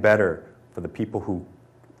 demand better for the people who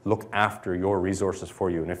look after your resources for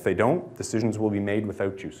you. And if they don't, decisions will be made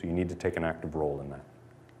without you, so you need to take an active role in that.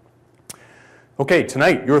 Okay,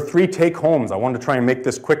 tonight, your 3 take-homes. I wanted to try and make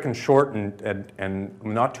this quick and short and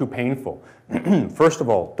not too painful. First of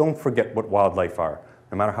all, don't forget what wildlife are.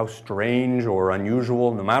 No matter how strange or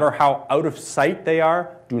unusual, no matter how out of sight they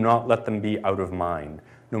are, do not let them be out of mind.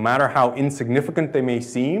 No matter how insignificant they may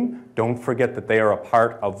seem, don't forget that they are a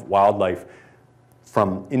part of wildlife,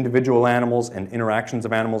 from individual animals and interactions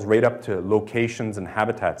of animals right up to locations and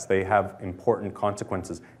habitats. They have important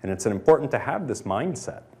consequences, and it's important to have this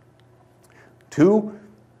mindset. 2,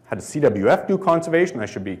 how does CWF do conservation? I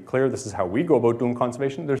should be clear, this is how we go about doing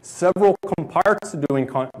conservation. There's several parts to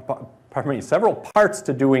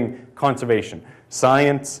doing conservation.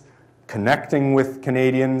 Science, connecting with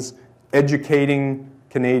Canadians, educating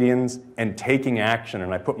Canadians, and taking action.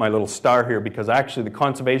 And I put my little star here because actually the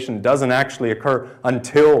conservation doesn't actually occur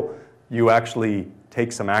until you actually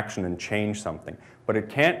take some action and change something. But it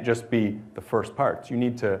can't just be the first parts. You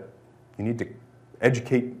need to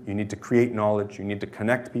educate, you need to create knowledge, you need to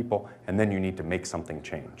connect people, and then you need to make something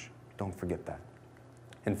change. Don't forget that.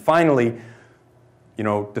 And finally,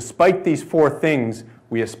 despite these 4 things,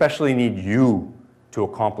 we especially need you to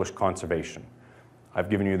accomplish conservation. I've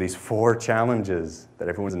given you these 4 challenges that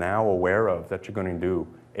everyone's now aware of that you're going to do.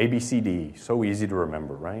 A, B, C, D, so easy to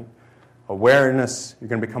remember, right? Awareness, you're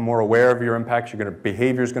going to become more aware of your impacts,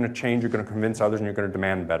 behavior is going to change, you're going to convince others, and you're going to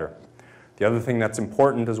demand better. The other thing that's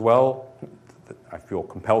important as well, that I feel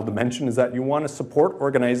compelled to mention, is that you want to support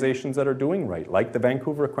organizations that are doing right, like the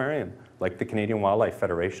Vancouver Aquarium, like the Canadian Wildlife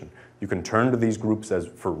Federation. You can turn to these groups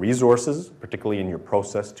for resources, particularly in your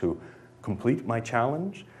process to complete my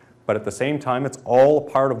challenge. But at the same time, it's all a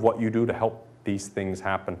part of what you do to help these things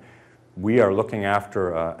happen. We are looking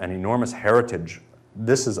after an enormous heritage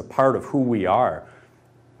this is a part of who we are.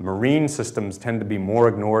 Marine systems tend to be more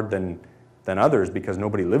ignored than others because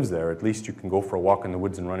nobody lives there. At least you can go for a walk in the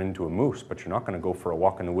woods and run into a moose, but you're not going to go for a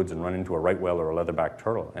walk in the woods and run into a right whale or a leatherback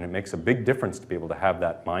turtle. And it makes a big difference to be able to have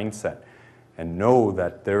that mindset and know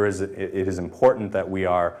that it is important that we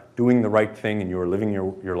are doing the right thing and you are living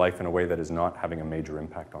your life in a way that is not having a major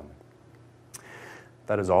impact on them.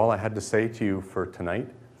 That is all I had to say to you for tonight.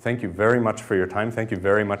 Thank you very much for your time. Thank you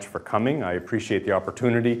very much for coming. I appreciate the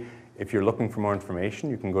opportunity. If you're looking for more information,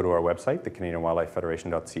 you can go to our website,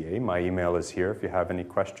 thecanadianwildlifefederation.ca. My email is here if you have any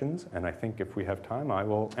questions, and I think if we have time, I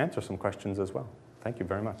will answer some questions as well. Thank you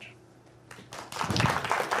very much.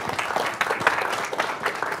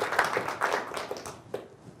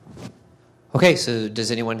 Okay, so does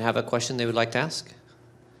anyone have a question they would like to ask?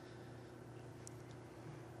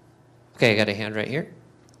 Okay, I got a hand right here.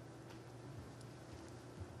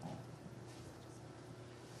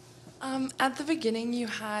 At the beginning, you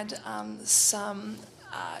had some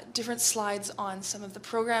different slides on some of the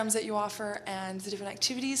programs that you offer and the different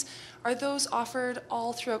activities. Are those offered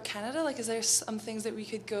all throughout Canada? Like, is there some things that we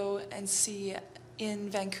could go and see in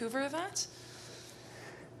Vancouver that?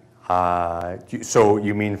 So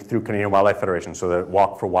you mean through Canadian Wildlife Federation, so the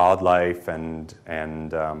Walk for Wildlife and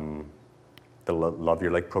the Love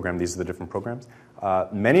Your Lake program, these are the different programs?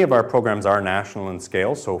 Many of our programs are national in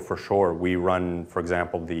scale, so for sure we run, for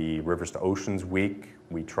example, the Rivers to Oceans Week.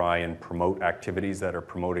 We try and promote activities that are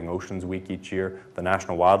promoting Oceans Week each year. The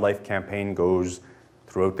National Wildlife Campaign goes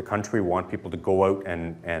throughout the country. We want people to go out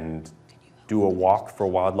and do a walk for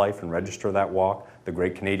wildlife and register that walk. The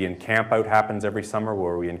Great Canadian Camp Out happens every summer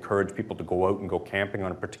where we encourage people to go out and go camping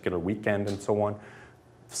on a particular weekend and so on.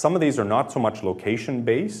 Some of these are not so much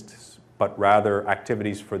location-based, but rather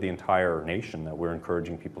activities for the entire nation that we're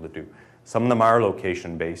encouraging people to do. Some of them are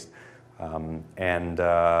location-based, but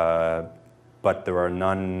there are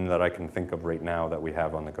none that I can think of right now that we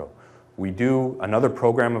have on the go. We do another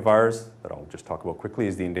program of ours that I'll just talk about quickly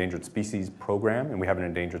is the Endangered Species Program, and we have an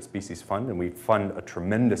Endangered Species Fund, and we fund a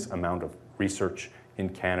tremendous amount of research in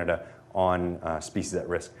Canada on species at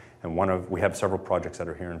risk. And we have several projects that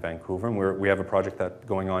are here in Vancouver, and we have a project that's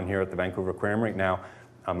going on here at the Vancouver Aquarium right now,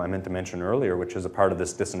 I meant to mention earlier, which is a part of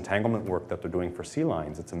this disentanglement work that they're doing for sea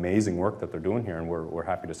lions. It's amazing work that they're doing here, and we're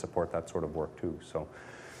happy to support that sort of work too. So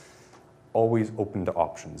always open to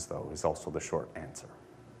options, though, is also the short answer.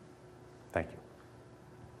 Thank you.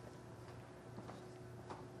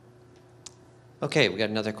 Okay, we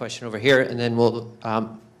got another question over here, and then we'll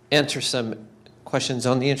answer some questions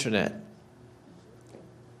on the internet.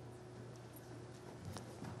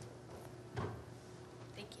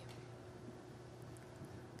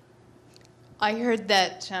 I heard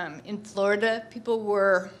that in Florida, people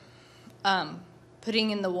were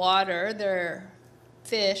putting in the water their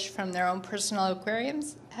fish from their own personal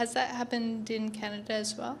aquariums. Has that happened in Canada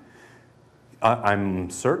as well?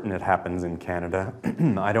 I'm certain it happens in Canada.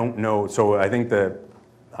 I don't know. So I think that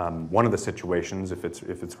one of the situations, if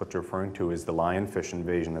it's what you're referring to, is the lionfish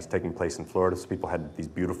invasion that's taking place in Florida. So people had these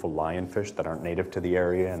beautiful lionfish that aren't native to the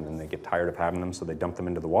area, and then they get tired of having them, so they dump them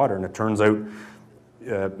into the water. And it turns out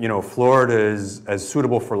Florida is as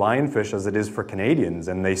suitable for lionfish as it is for Canadians,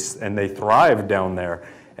 and they thrived down there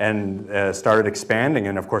and started expanding.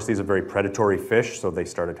 And of course, these are very predatory fish, so they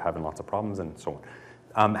started having lots of problems and so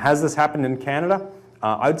on. Has this happened in Canada?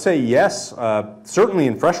 I'd say yes. Certainly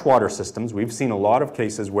in freshwater systems, we've seen a lot of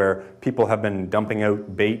cases where people have been dumping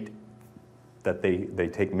out bait that they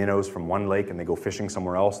take minnows from one lake and they go fishing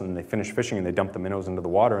somewhere else, and then they finish fishing and they dump the minnows into the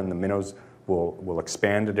water, and the minnows will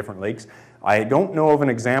expand to different lakes. I don't know of an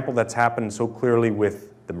example that's happened so clearly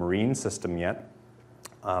with the marine system yet,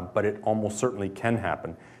 but it almost certainly can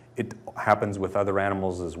happen. It happens with other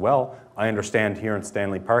animals as well. I understand here in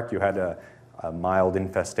Stanley Park you had a mild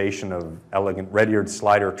infestation of elegant red-eared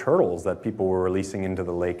slider turtles that people were releasing into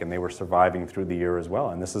the lake, and they were surviving through the year as well.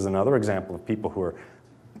 And this is another example of people who are,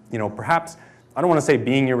 perhaps, I don't want to say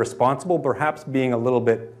being irresponsible, perhaps being a little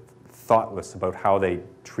bit thoughtless about how they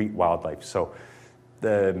treat wildlife. So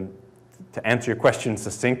to answer your question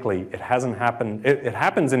succinctly, it hasn't happened. It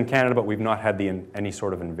happens in Canada, but we've not had any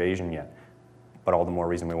sort of invasion yet. But all the more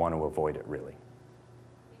reason we want to avoid it, really.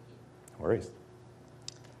 No worries.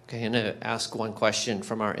 Okay, I'm going to ask one question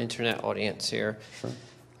from our internet audience here. Sure.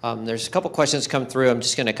 There's a couple questions come through. I'm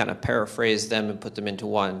just going to kind of paraphrase them and put them into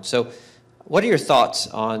one. So what are your thoughts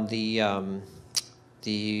on the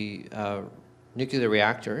nuclear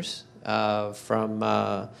reactors from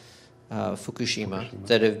Fukushima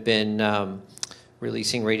that have been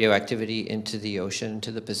releasing radioactivity into the ocean,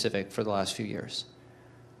 into the Pacific for the last few years?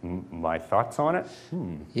 My thoughts on it?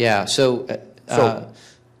 Yeah, so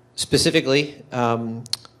Specifically, one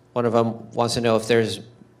of them wants to know if there's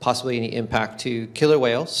possibly any impact to killer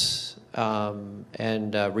whales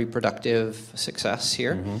and reproductive success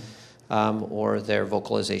here, or their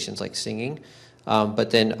vocalizations like singing,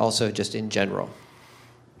 but then also just in general.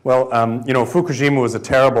 Well, you know, Fukushima was a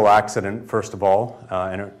terrible accident, first of all,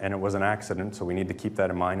 and it was an accident, so we need to keep that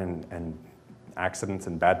in mind, and accidents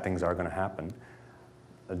and bad things are going to happen.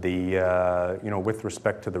 You know, with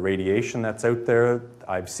respect to the radiation that's out there,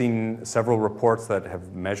 I've seen several reports that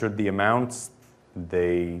have measured the amounts.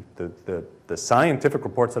 The scientific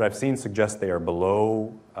reports that I've seen suggest they are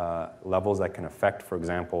below levels that can affect, for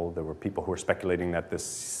example, there were people who were speculating that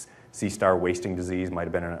this sea star wasting disease might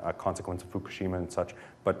have been a consequence of Fukushima and such,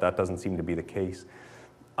 but that doesn't seem to be the case.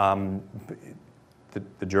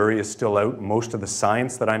 The jury is still out. Most of the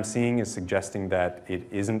science that I'm seeing is suggesting that it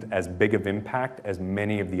isn't as big of impact as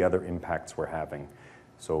many of the other impacts we're having.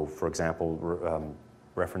 So, for example,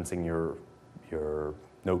 referencing your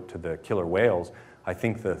note to the killer whales, I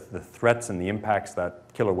think the threats and the impacts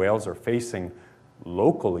that killer whales are facing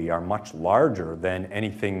locally are much larger than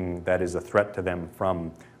anything that is a threat to them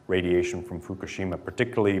from radiation from Fukushima,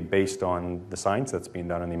 particularly based on the science that's being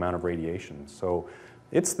done and the amount of radiation. So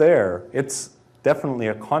it's there. It's definitely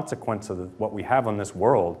a consequence of what we have on this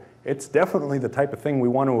world. It's definitely the type of thing we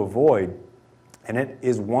want to avoid, and it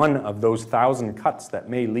is one of those 1,000 cuts that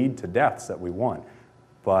may lead to deaths that we want.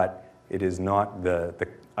 But it is not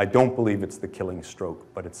I don't believe it's the killing stroke,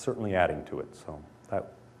 but it's certainly adding to it. So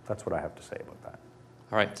that's what I have to say about that.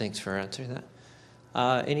 All right, thanks for answering that.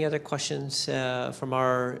 Any other questions from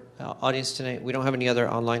our audience tonight? We don't have any other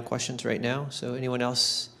online questions right now, so anyone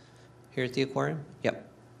else here at the aquarium? Yep.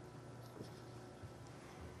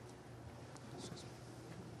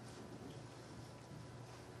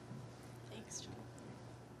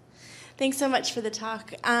 Thanks so much for the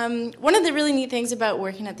talk. One of the really neat things about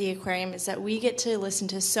working at the aquarium is that we get to listen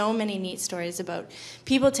to so many neat stories about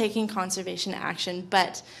people taking conservation action,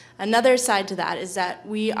 but another side to that is that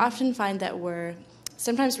we often find that we're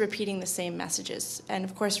sometimes repeating the same messages. And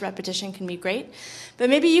of course, repetition can be great, but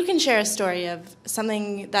maybe you can share a story of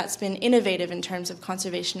something that's been innovative in terms of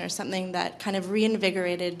conservation, or something that kind of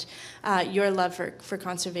reinvigorated your love for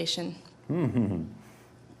conservation. Mm-hmm.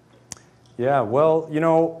 Yeah, well, you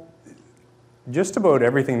know, just about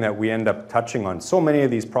everything that we end up touching on, so many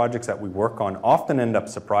of these projects that we work on often end up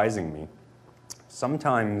surprising me.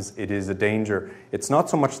 Sometimes it is a danger. It's not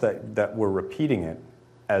so much that we're repeating it,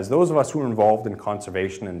 as those of us who are involved in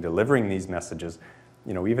conservation and delivering these messages,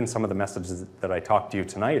 you know, even some of the messages that I talked to you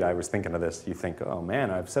tonight, I was thinking of this. You think, oh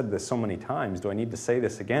man, I've said this so many times. Do I need to say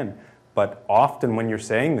this again? But often when you're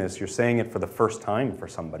saying this, you're saying it for the first time for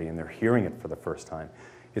somebody, and they're hearing it for the first time.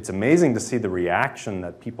 It's amazing to see the reaction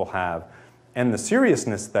that people have, and the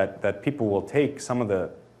seriousness that people will take some of the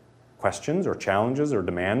questions or challenges or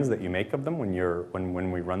demands that you make of them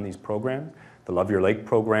when we run these programs. The Love Your Lake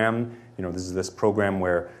program, you know, this is this program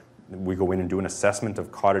where we go in and do an assessment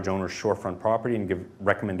of cottage owners' shorefront property and give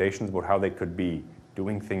recommendations about how they could be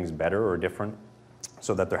doing things better or different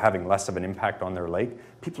so that they're having less of an impact on their lake.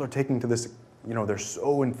 People are taking to this, you know, they're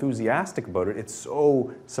so enthusiastic about it. It's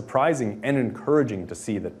so surprising and encouraging to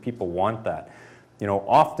see that people want that. You know,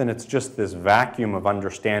 often it's just this vacuum of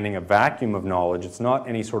understanding, a vacuum of knowledge. It's not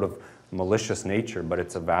any sort of malicious nature, but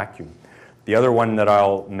it's a vacuum. The other one that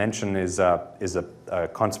I'll mention is a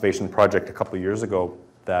conservation project a couple of years ago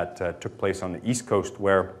that took place on the East Coast,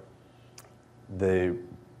 where the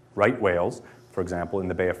right whales, for example, in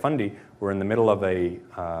the Bay of Fundy, were in the middle of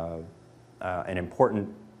an important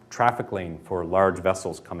traffic lane for large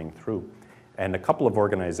vessels coming through. And a couple of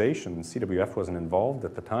organizations, CWF wasn't involved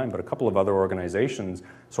at the time, but a couple of other organizations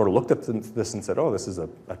sort of looked at this and said, oh, this is a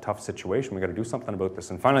tough situation, we've got to do something about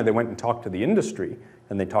this. And finally they went and talked to the industry,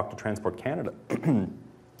 and they talked to Transport Canada.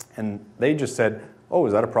 And they just said, oh,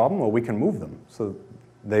 is that a problem? Well, we can move them. So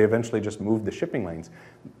they eventually just moved the shipping lanes.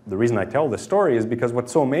 The reason I tell this story is because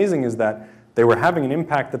what's so amazing is that they were having an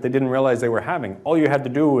impact that they didn't realize they were having. All you had to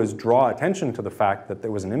do was draw attention to the fact that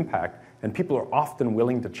there was an impact, and people are often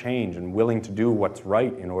willing to change and willing to do what's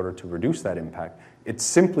right in order to reduce that impact. It's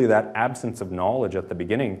simply that absence of knowledge at the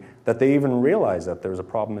beginning that they even realize that there's a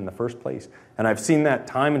problem in the first place. And I've seen that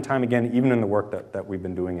time and time again, even in the work that we've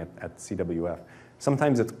been doing at CWF.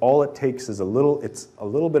 Sometimes it's all it takes is a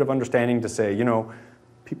little bit of understanding to say, you know,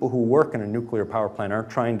 people who work in a nuclear power plant aren't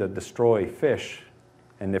trying to destroy fish.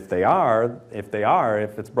 And if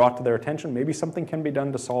it's brought to their attention, maybe something can be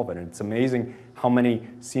done to solve it. And it's amazing how many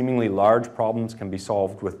seemingly large problems can be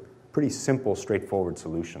solved with pretty simple, straightforward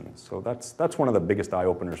solutions. So that's one of the biggest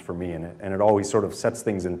eye-openers for me, and it always sort of sets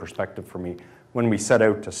things in perspective for me when we set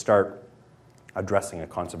out to start addressing a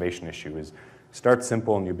conservation issue is start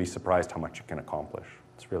simple and you'll be surprised how much you can accomplish.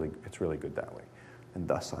 It's really good that way. And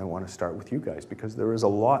thus, I want to start with you guys because there is a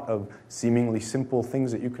lot of seemingly simple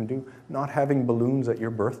things that you can do. Not having balloons at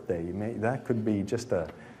your birthday, that could be just a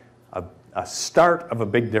start of a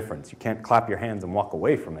big difference. You can't clap your hands and walk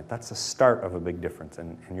away from it. That's the start of a big difference,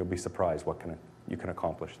 and you'll be surprised what you can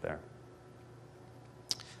accomplish there.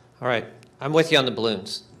 All right. I'm with you on the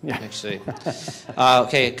balloons, actually.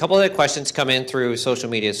 Okay, a couple of questions come in through social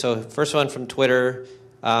media. So first one from Twitter.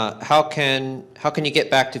 How can you get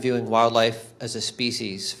back to viewing wildlife as a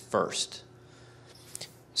species first?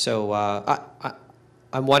 So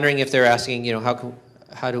I'm wondering if they're asking,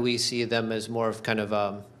 how do we see them as more of kind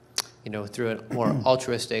of, through a more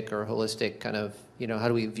altruistic or holistic kind of, how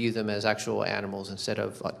do we view them as actual animals instead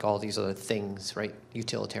of like all these other things, right?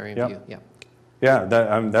 Utilitarian view. Yeah. Yeah,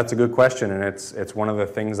 that's a good question, and it's one of the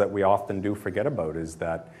things that we often do forget about is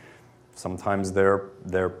that sometimes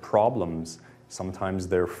they're problems, sometimes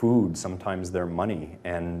they're food, sometimes they're money,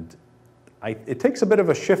 and it takes a bit of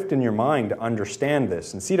a shift in your mind to understand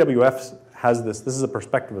this. And CWF has this is a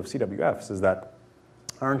perspective of CWF's, is that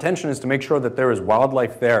our intention is to make sure that there is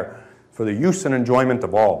wildlife there for the use and enjoyment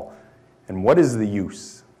of all. And what is the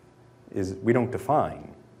use? We don't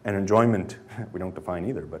define, and enjoyment we don't define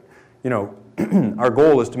either, but our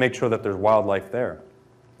goal is to make sure that there's wildlife there.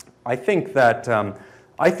 I think that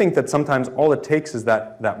sometimes all it takes is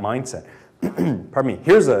that mindset. Pardon me.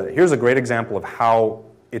 Here's a great example of how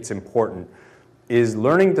it's important, is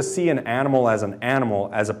learning to see an animal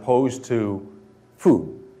as opposed to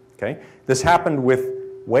food. Okay? This happened with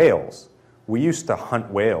whales. We used to hunt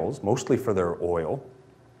whales, mostly for their oil,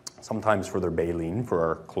 sometimes for their baleen, for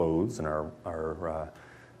our clothes and our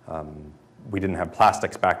we didn't have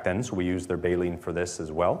plastics back then, so we used their baleen for this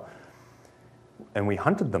as well. And we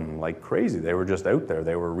hunted them like crazy. They were just out there.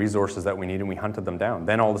 They were resources that we needed, and we hunted them down.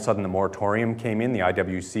 Then all of a sudden the moratorium came in. The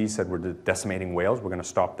IWC said we're decimating whales. We're going to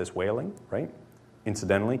stop this whaling, right?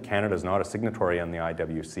 Incidentally, Canada's not a signatory on the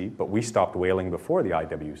IWC, but we stopped whaling before the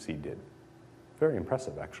IWC did. Very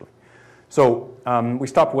impressive, actually. So we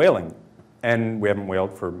stopped whaling, and we haven't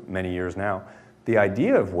whaled for many years now. The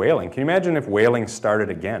idea of whaling, can you imagine if whaling started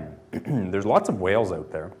again? There's lots of whales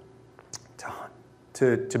out there.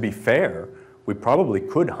 To be fair, we probably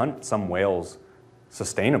could hunt some whales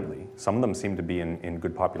sustainably. Some of them seem to be in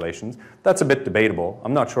good populations. That's a bit debatable.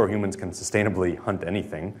 I'm not sure humans can sustainably hunt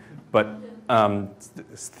anything, but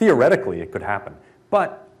theoretically it could happen.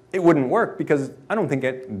 But it wouldn't work because I don't think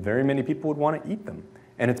very many people would want to eat them.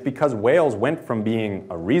 And it's because whales went from being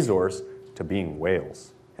a resource to being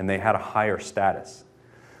whales, and they had a higher status.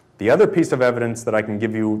 The other piece of evidence that I can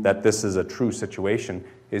give you that this is a true situation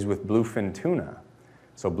is with bluefin tuna.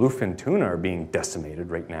 So bluefin tuna are being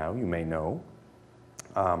decimated right now, you may know.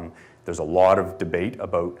 There's a lot of debate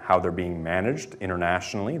about how they're being managed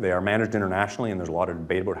internationally. They are managed internationally, and there's a lot of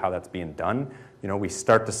debate about how that's being done. We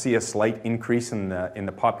start to see a slight increase in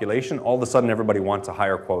the population. All of a sudden, everybody wants a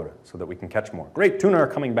higher quota so that we can catch more. Great, tuna are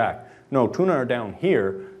coming back. No, tuna are down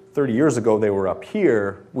here. 30 years ago, they were up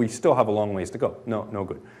here. We still have a long ways to go. No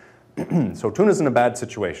good. So tuna's in a bad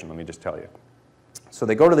situation, let me just tell you. So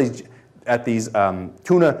they go to these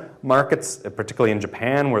tuna markets, particularly in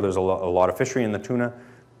Japan, where there's a lot of fishery in the tuna.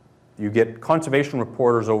 You get conservation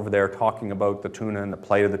reporters over there talking about the tuna and the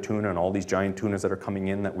plight of the tuna and all these giant tunas that are coming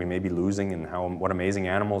in that we may be losing and what amazing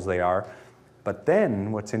animals they are. But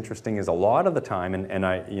then what's interesting is a lot of the time, and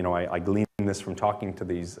I glean this from talking to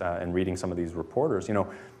these and reading some of these reporters,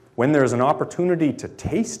 when there's an opportunity to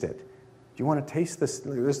taste it, do you want to taste this?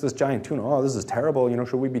 There's this giant tuna. Oh, this is terrible.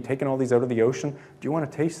 Should we be taking all these out of the ocean? Do you want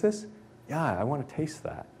to taste this? Yeah, I want to taste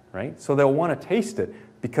that, right? So they'll want to taste it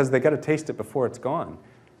because they got to taste it before it's gone.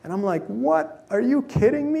 And I'm like, what? Are you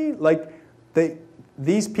kidding me? Like,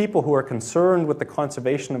 these people who are concerned with the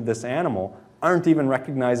conservation of this animal aren't even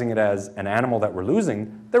recognizing it as an animal that we're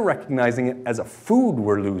losing. They're recognizing it as a food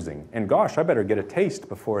we're losing. And gosh, I better get a taste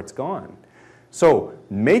before it's gone. So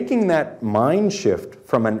making that mind shift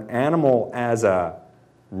from an animal as a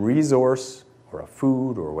resource or a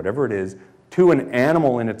food or whatever it is to an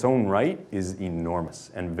animal in its own right is enormous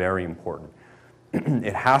and very important.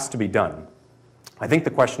 It has to be done. I think the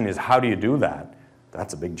question is, how do you do that?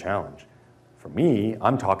 That's a big challenge. For me,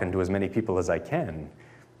 I'm talking to as many people as I can.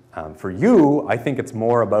 For you, I think it's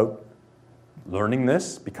more about learning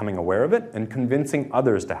this, becoming aware of it, and convincing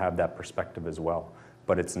others to have that perspective as well.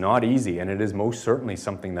 But it's not easy, and it is most certainly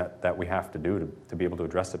something that we have to do to be able to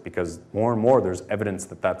address it, because more and more there's evidence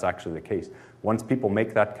that that's actually the case. Once people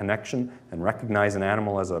make that connection and recognize an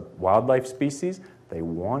animal as a wildlife species, they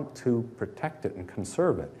want to protect it and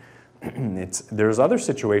conserve it. there's other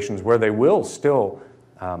situations where they will still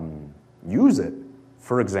use it.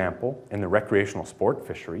 For example, in the recreational sport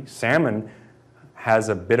fishery, salmon has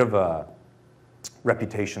a bit of a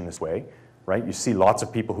reputation this way, right? You see lots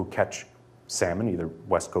of people who catch salmon, either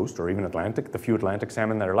West Coast or even Atlantic, the few Atlantic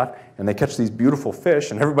salmon that are left, and they catch these beautiful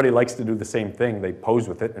fish, and everybody likes to do the same thing. They pose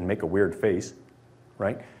with it and make a weird face,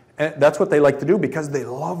 right? And that's what they like to do because they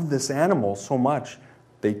love this animal so much.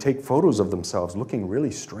 They take photos of themselves looking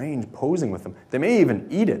really strange, posing with them. They may even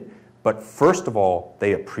eat it, but first of all,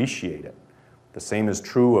 they appreciate it. The same is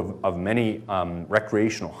true of many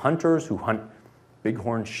recreational hunters who hunt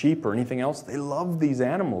bighorn sheep or anything else. They love these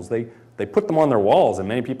animals. They put them on their walls, and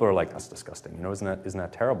many people are like, that's disgusting, you know, isn't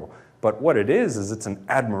that terrible? But what it is it's an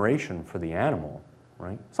admiration for the animal,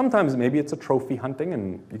 right? Sometimes maybe it's a trophy hunting,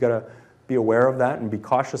 and you gotta be aware of that and be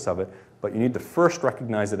cautious of it, but you need to first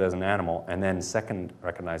recognize it as an animal, and then second,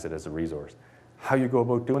 recognize it as a resource. How you go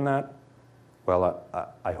about doing that? Well,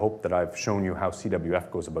 I hope that I've shown you how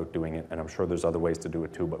CWF goes about doing it, and I'm sure there's other ways to do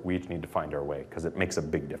it too, but we each need to find our way, because it makes a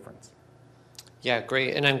big difference. Yeah,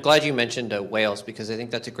 great. And I'm glad you mentioned whales, because I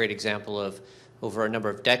think that's a great example of, over a number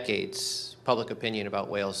of decades, public opinion about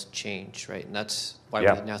whales changed, right? And that's why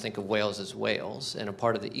we now think of whales as whales and a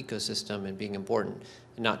part of the ecosystem and being important,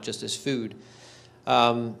 and not just as food.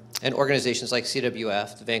 And organizations like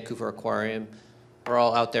CWF, the Vancouver Aquarium, are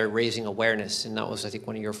all out there raising awareness, and that was, I think,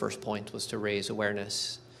 one of your first points, was to raise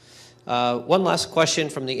awareness. One last question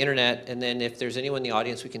from the internet, and then if there's anyone in the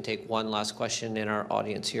audience, we can take one last question in our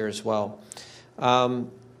audience here as well.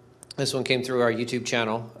 This one came through our YouTube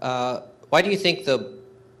channel. Why do you think the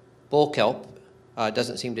bull kelp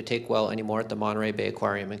doesn't seem to take well anymore at the Monterey Bay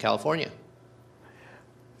Aquarium in California?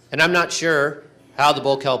 And I'm not sure how the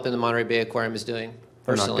bull kelp in the Monterey Bay Aquarium is doing.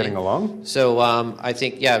 They're not getting along? So I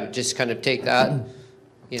think, just kind of take that,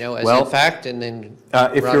 as a fact, and then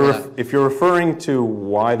if you're referring to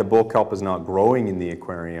why the bull kelp is not growing in the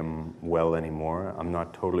aquarium well anymore, I'm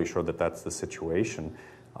not totally sure that that's the situation.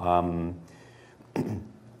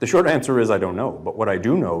 The short answer is I don't know, but what I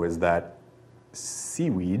do know is that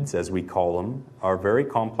seaweeds, as we call them, are very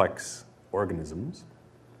complex organisms.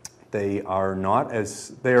 They are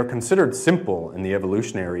considered simple in the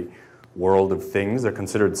evolutionary world of things. They're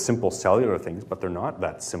considered simple cellular things, but they're not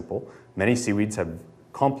that simple. Many seaweeds have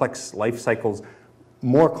complex life cycles,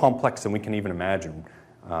 more complex than we can even imagine.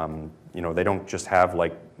 They don't just have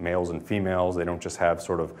like males and females. They don't just have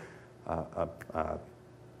sort of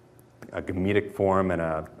a gametic form and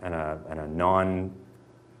a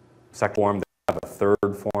non-sex form. They have a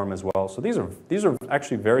third form as well. So these are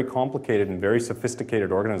actually very complicated and very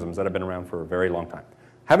sophisticated organisms that have been around for a very long time.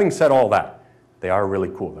 Having said all that, they are really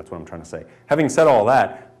cool. That's what I'm trying to say. Having said all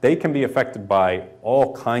that, they can be affected by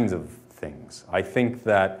all kinds of things. I think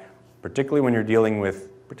that particularly when you're dealing with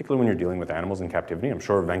animals in captivity, I'm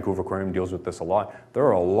sure Vancouver Aquarium deals with this a lot, there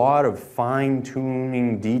are a lot of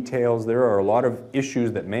fine-tuning details. There are a lot of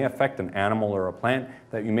issues that may affect an animal or a plant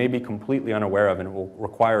that you may be completely unaware of, and it will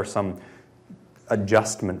require some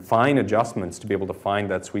fine adjustments to be able to find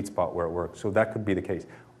that sweet spot where it works. So that could be the case.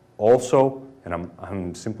 Also, and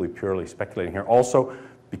I'm simply purely speculating here, also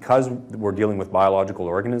because we're dealing with biological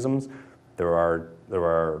organisms, there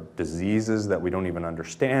are diseases that we don't even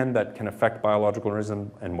understand that can affect biological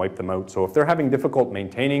organisms and wipe them out. So if they're having difficult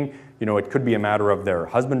maintaining, it could be a matter of their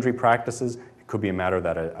husbandry practices. It could be a matter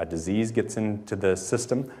that a disease gets into the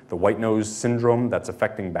system. The white nose syndrome that's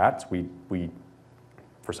affecting bats, we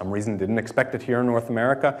for some reason didn't expect it here in North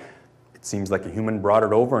America. It seems like a human brought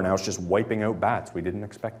it over, and now it's just wiping out bats. We didn't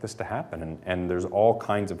expect this to happen, and there's all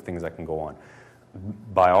kinds of things that can go on.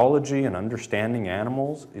 Biology and understanding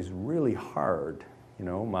animals is really hard.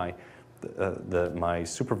 My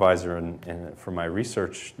supervisor for my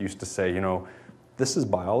research used to say, this is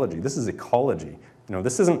biology, this is ecology.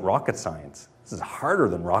 This isn't rocket science. This is harder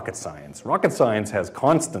than rocket science. Rocket science has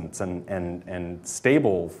constants and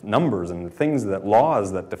stable numbers and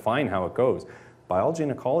laws that define how it goes. Biology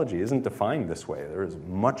and ecology isn't defined this way. There is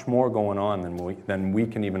much more going on than we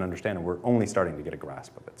can even understand, and we're only starting to get a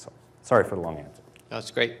grasp of it. So, sorry for the long answer.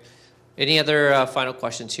 That's great. Any other final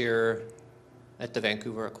questions here at the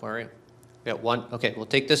Vancouver Aquarium? We got one. Okay, we'll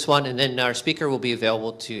take this one, and then our speaker will be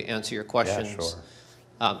available to answer your questions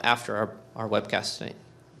after our webcast tonight.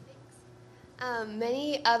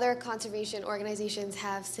 Many other conservation organizations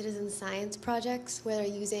have citizen science projects where they're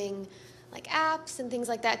using like apps and things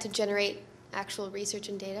like that to generate actual research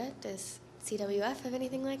and data. Does CWF have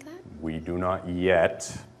anything like that? We do not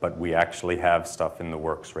yet, but we actually have stuff in the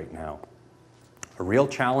works right now. A real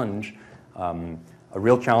challenge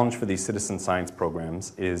for these citizen science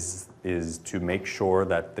programs is to make sure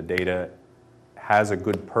that the data has a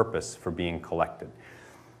good purpose for being collected.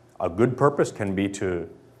 A good purpose can be to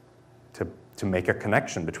make a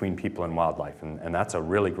connection between people and wildlife, and that's a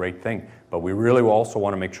really great thing. But we really also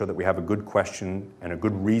want to make sure that we have a good question and a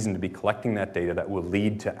good reason to be collecting that data that will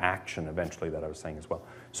lead to action eventually, that I was saying as well.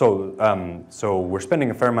 So we're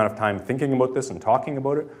spending a fair amount of time thinking about this and talking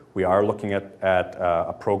about it. We are looking at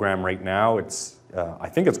a program right now. I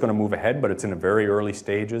think it's going to move ahead, but it's in the very early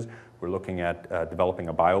stages. We're looking at developing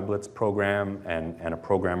a BioBlitz program and a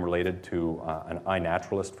program related to an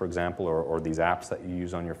iNaturalist, for example, or these apps that you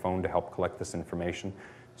use on your phone to help collect this information.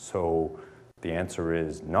 So the answer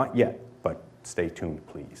is not yet, but stay tuned,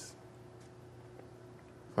 please.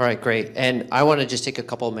 All right, great. And I want to just take a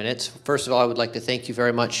couple of minutes. First of all, I would like to thank you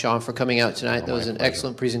very much, Sean, for coming out tonight. That was an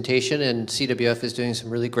excellent presentation, and CWF is doing some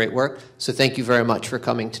really great work. So thank you very much for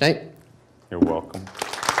coming tonight. You're welcome.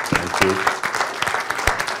 Thank you.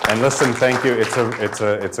 And listen, thank you.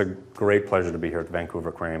 It's a great pleasure to be here at the Vancouver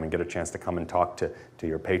Aquarium and get a chance to come and talk to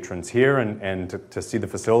your patrons here and to see the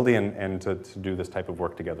facility and to do this type of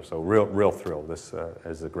work together. So real thrill. This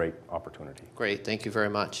is a great opportunity. Great. Thank you very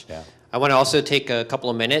much. Yeah. I want to also take a couple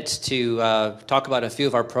of minutes to talk about a few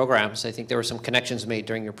of our programs. I think there were some connections made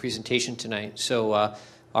during your presentation tonight. So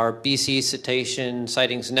our BC Cetacean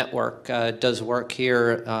Sightings Network does work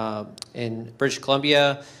here in British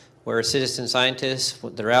Columbia, where citizen scientists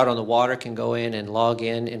that are out on the water can go in and log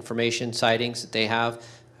in information, sightings that they have.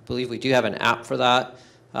 I believe we do have an app for that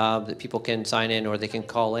that people can sign in or they can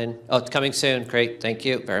call in. Oh, it's coming soon. Great. Thank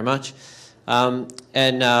you very much.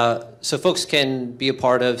 So folks can be a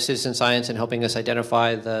part of citizen science and helping us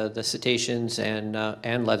identify the cetaceans and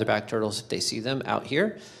leatherback turtles if they see them out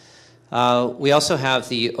here. We also have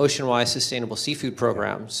the Ocean-Wise Sustainable Seafood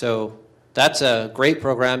Program. So that's a great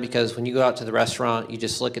program because when you go out to the restaurant, you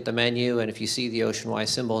just look at the menu, and if you see the Ocean-Wise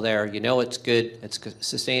symbol there, you know it's good, it's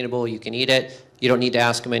sustainable, you can eat it. You don't need to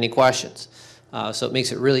ask them any questions. So it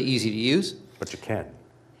makes it really easy to use. But you can.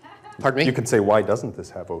 Pardon me? You can say, why doesn't this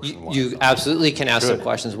have Ocean-Wise? You absolutely can ask some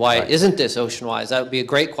questions. Why isn't this Ocean-Wise? That would be a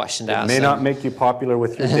great question to ask them. It may not make you popular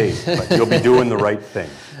with your date, but you'll be doing the right thing.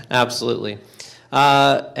 Absolutely. We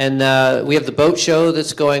have the boat show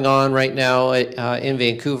that's going on right now in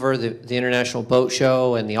Vancouver, the International Boat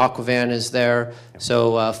Show, and the Aquavan is there.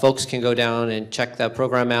 So folks can go down and check that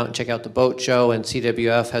program out and check out the boat show, and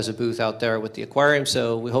CWF has a booth out there with the aquarium,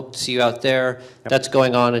 so we hope to see you out there. Yep. That's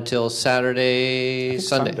going on until Sunday.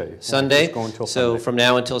 Sunday. Yeah, so from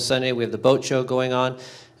now until Sunday, we have the boat show going on.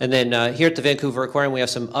 And then here at the Vancouver Aquarium, we have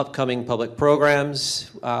some upcoming public programs.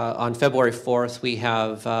 On February 4th, we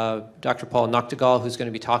have Dr. Paul Noctegal, who's going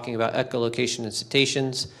to be talking about echolocation and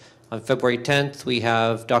cetaceans. On February 10th, we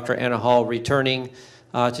have Dr. Anna Hall returning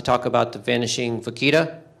to talk about the vanishing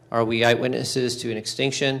vaquita. Are we eyewitnesses to an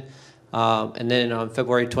extinction? And then on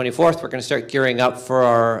February 24th, we're going to start gearing up for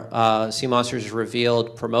our Sea Monsters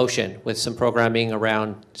Revealed promotion with some programming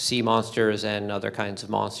around sea monsters and other kinds of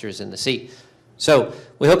monsters in the sea. So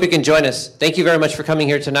we hope you can join us. Thank you very much for coming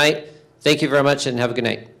here tonight. Thank you very much and have a good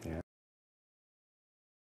night.